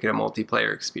trying to make it a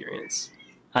multiplayer experience.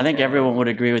 I think everyone would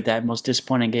agree with that. Most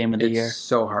disappointing game of the year. It's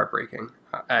so heartbreaking.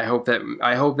 I hope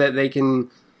that they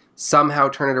can somehow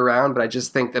turn it around, but I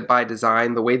just think that by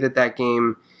design, the way that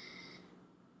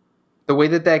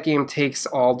game takes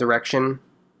all direction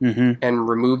and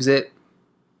removes it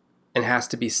and has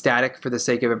to be static for the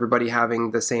sake of everybody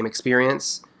having the same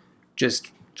experience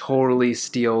just totally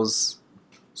steals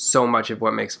so much of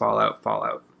what makes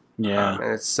Fallout. Yeah.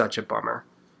 And it's such a bummer.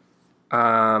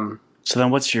 So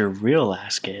then what's your real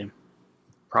last game?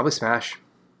 Probably Smash.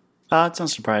 It's not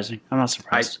surprising. I'm not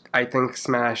surprised. I think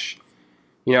Smash,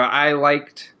 I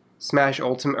liked Smash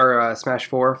Ultimate or Smash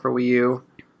 4 for Wii U.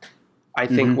 I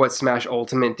think what Smash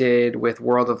Ultimate did with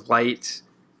World of Light,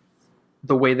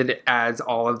 the way that it adds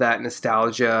all of that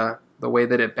nostalgia, the way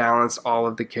that it balanced all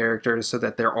of the characters so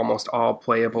that they're almost all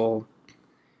playable.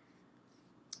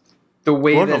 The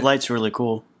way World of Light's really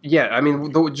cool. Yeah, I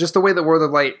mean, just the way that World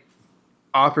of Light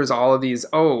offers all these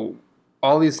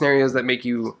scenarios that make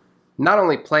you not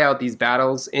only play out these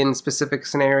battles in specific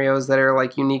scenarios that are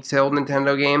like unique to old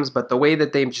Nintendo games, but the way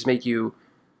that they just make you,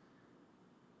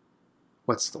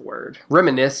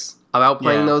 reminisce about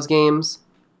playing those games,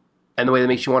 and the way that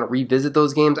makes you want to revisit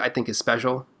those games, I think is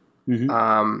special.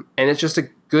 And it's just a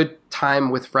good time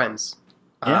with friends.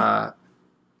 Yeah.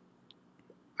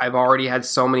 I've already had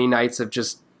so many nights of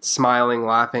just smiling,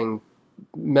 laughing,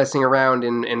 messing around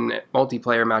in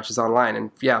multiplayer matches online.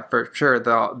 And yeah, for sure,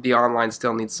 the online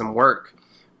still needs some work,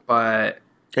 but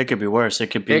it could be worse. It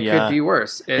could be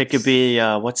worse. It could be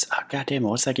what's that game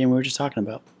we were just talking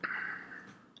about?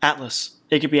 Atlas.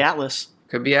 It could be Atlas.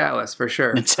 Could be Atlas for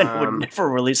sure. Nintendo would never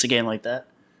release a game like that.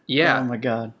 Yeah. Oh my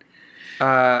god.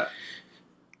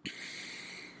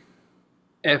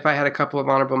 If I had a couple of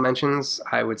honorable mentions,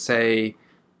 I would say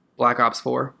Black Ops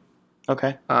 4.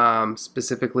 Okay.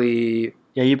 Specifically.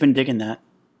 Yeah, you've been digging that.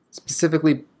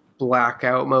 Specifically,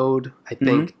 Blackout mode, I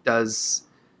think, does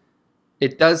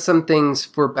some things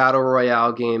for Battle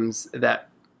Royale games that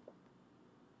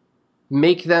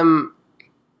make them...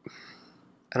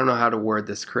 I don't know how to word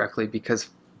this correctly, because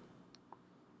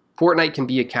Fortnite can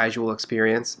be a casual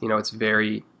experience. It's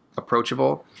very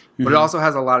approachable. But it also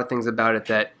has a lot of things about it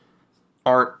that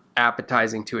aren't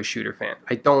appetizing to a shooter fan.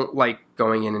 I don't like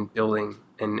going in and building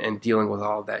and dealing with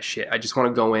all of that shit. I just want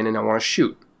to go in and I want to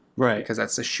shoot. Right. Because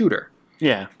that's a shooter.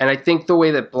 Yeah. And I think the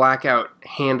way that Blackout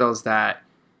handles that,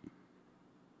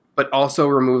 but also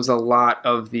removes a lot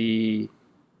of the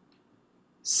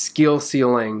skill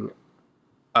ceiling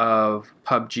of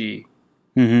PUBG,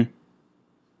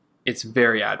 it's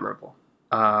very admirable.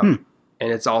 And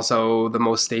it's also the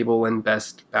most stable and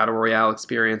best Battle Royale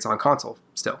experience on console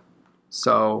still.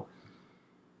 So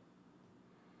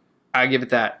I give it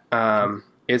that.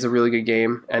 It's a really good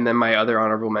game. And then my other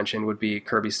honorable mention would be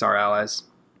Kirby Star Allies.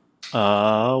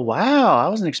 Wow. I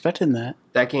wasn't expecting that.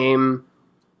 That game,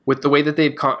 with the way that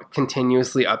they've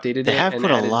continuously updated it. They have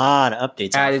put a lot of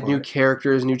updates out. Added new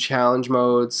characters, new challenge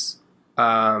modes,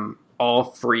 all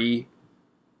free.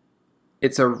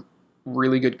 It's a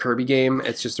really good Kirby game.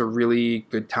 It's just a really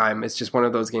good time. It's just one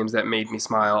of those games that made me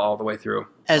smile all the way through.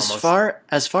 As far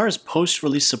as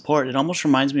post-release support, it almost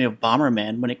reminds me of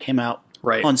Bomberman when it came out.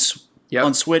 Right.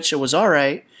 On Switch, it was all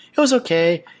right. It was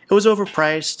okay. It was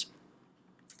overpriced.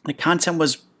 The content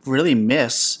was really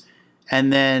miss.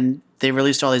 And then they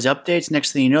released all these updates.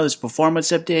 Next thing you know, this performance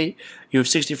update, you have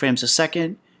 60 frames a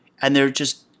second, and they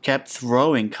just kept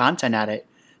throwing content at it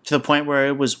to the point where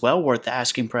it was well worth the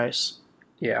asking price.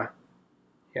 Yeah.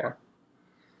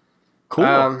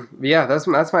 Cool. Yeah, that's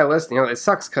my list. It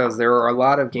sucks because there are a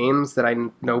lot of games that I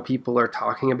know people are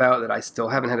talking about that I still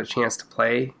haven't had a chance to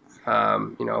play.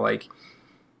 Like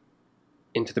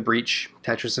Into the Breach,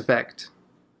 Tetris Effect.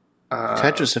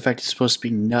 Tetris Effect is supposed to be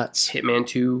nuts. Hitman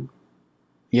 2.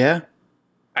 Yeah.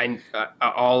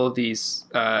 All of these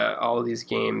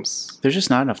games. There's just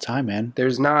not enough time, man.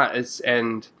 There's not.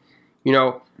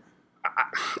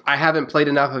 I haven't played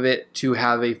enough of it to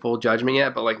have a full judgment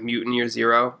yet, but like Mutant Year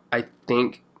Zero, I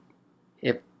think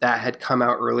if that had come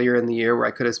out earlier in the year where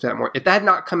I could have spent more, if that had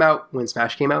not come out when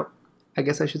Smash came out, I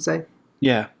guess I should say.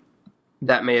 Yeah.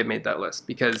 That may have made that list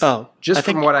because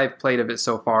from what I've played of it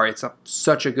so far, it's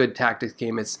such a good tactics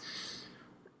game. It's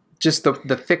just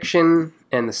the fiction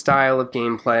and the style of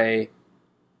gameplay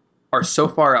are so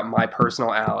far up my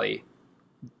personal alley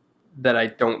that I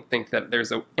don't think that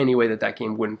there's any way that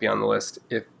game wouldn't be on the list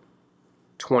if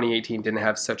 2018 didn't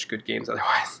have such good games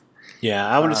otherwise. Yeah,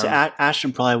 I want to say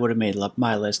Ashton probably would have made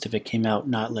my list if it came out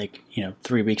not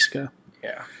 3 weeks ago.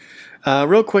 Yeah.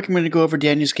 Real quick, I'm going to go over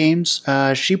Daniel's games.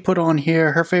 She put on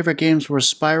here her favorite games were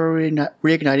Spyro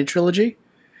Reignited Trilogy,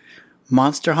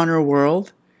 Monster Hunter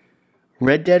World,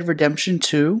 Red Dead Redemption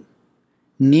 2,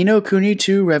 Ni no Kuni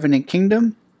 2 Revenant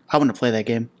Kingdom. I want to play that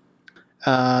game.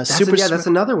 That's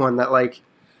another one that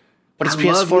but it's I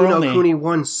PS4 love Ni no only. Kuni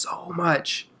 1 so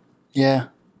much. Yeah.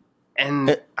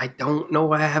 And I don't know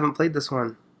why I haven't played this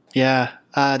one. Yeah,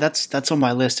 that's on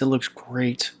my list. It looks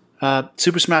great.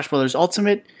 Super Smash Bros.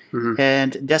 Ultimate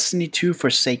and Destiny 2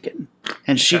 Forsaken.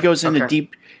 And she goes into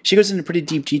pretty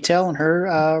deep detail in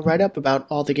her write-up about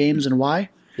all the games and why.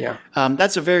 Yeah.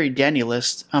 That's a very Danny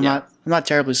list. I'm not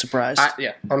terribly surprised.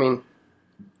 I mean,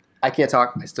 I can't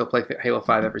talk. I still play Halo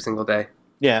 5 every single day.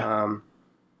 Yeah.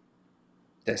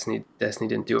 Destiny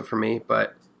didn't do it for me,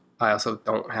 but I also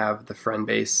don't have the friend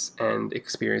base and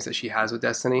experience that she has with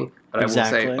Destiny. But I will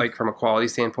say, like, from a quality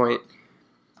standpoint,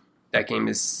 that game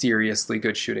is seriously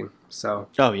good shooting. So.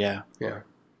 Oh yeah. Yeah.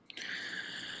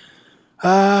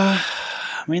 I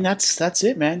mean that's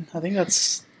it, man. I think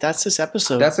that's this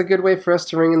episode. That's a good way for us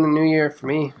to ring in the new year for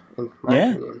me, in my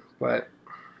opinion. But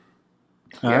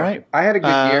all right, I had a good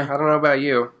year. I don't know about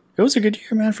you. It was a good year,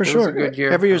 man, for sure. It was a good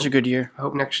year. Every year's a good year. I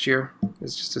hope next year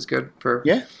is just as good for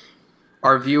Yeah.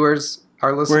 our viewers,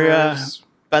 our listeners.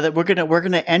 We're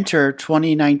gonna enter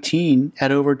 2019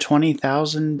 at over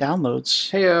 20,000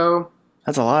 downloads. Heyo.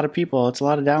 That's a lot of people. It's a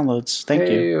lot of downloads. Thank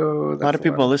you. A lot of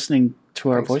people listening to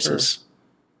our voices.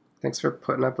 Thanks for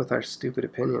putting up with our stupid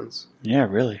opinions. Yeah,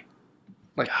 really.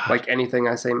 Like anything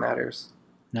I say matters.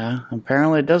 No,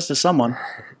 apparently it does to someone.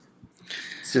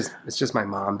 It's just my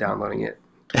mom downloading it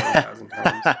 20,000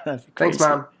 times. Thanks,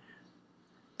 Mom.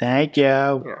 Thank you.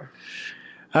 Yeah.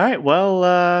 All right.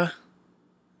 Well,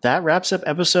 that wraps up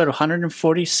episode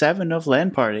 147 of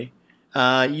Land Party.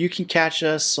 You can catch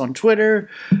us on Twitter.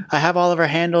 I have all of our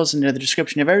handles in the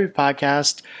description of every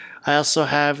podcast. I also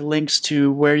have links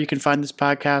to where you can find this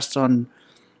podcast on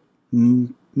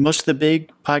most of the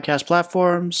big podcast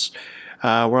platforms.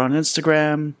 We're on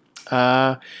Instagram.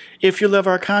 If you love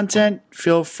our content,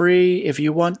 feel free, if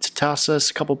you want, to toss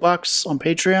us a couple bucks on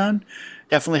Patreon.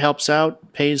 Definitely helps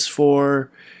out. Pays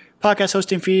for podcast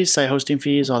hosting fees, site hosting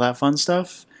fees, all that fun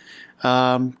stuff.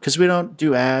 Because we don't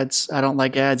do ads. I don't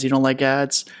like ads. You don't like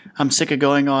ads. I'm sick of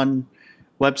going on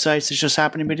websites. It's just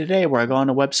happened to me today where I go on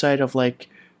a website of like,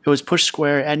 it was Push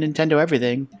Square and Nintendo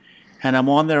everything. And I'm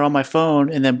on there on my phone,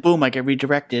 and then boom, I get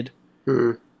redirected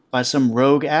by some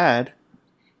rogue ad.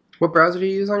 What browser do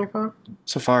you use on your phone?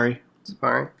 Safari.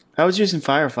 I was using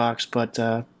Firefox, but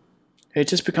it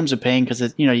just becomes a pain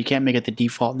because you can't make it the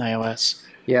default in iOS.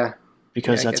 Yeah.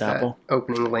 Because that's Apple.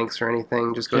 Opening links or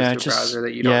anything just goes to a browser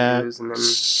that you don't use. And then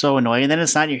so annoying. And then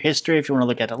it's not in your history if you want to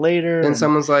look at it later. And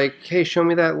someone's like, hey, show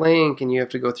me that link. And you have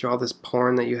to go through all this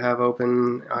porn that you have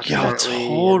open accidentally. Yeah,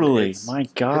 totally. My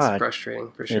God. It's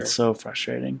frustrating, for sure. It's so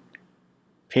frustrating.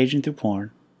 Paging through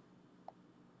porn.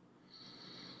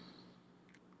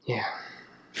 Yeah.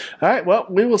 All right. Well,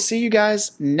 we will see you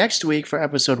guys next week for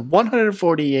episode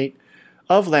 148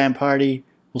 of Land Party.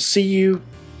 We'll see you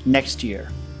next year.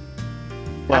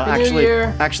 Well, Happy New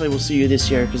Year. Actually, we'll see you this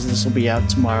year because this will be out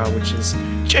tomorrow, which is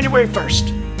January 1st.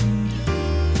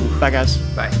 Bye, guys.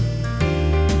 Bye.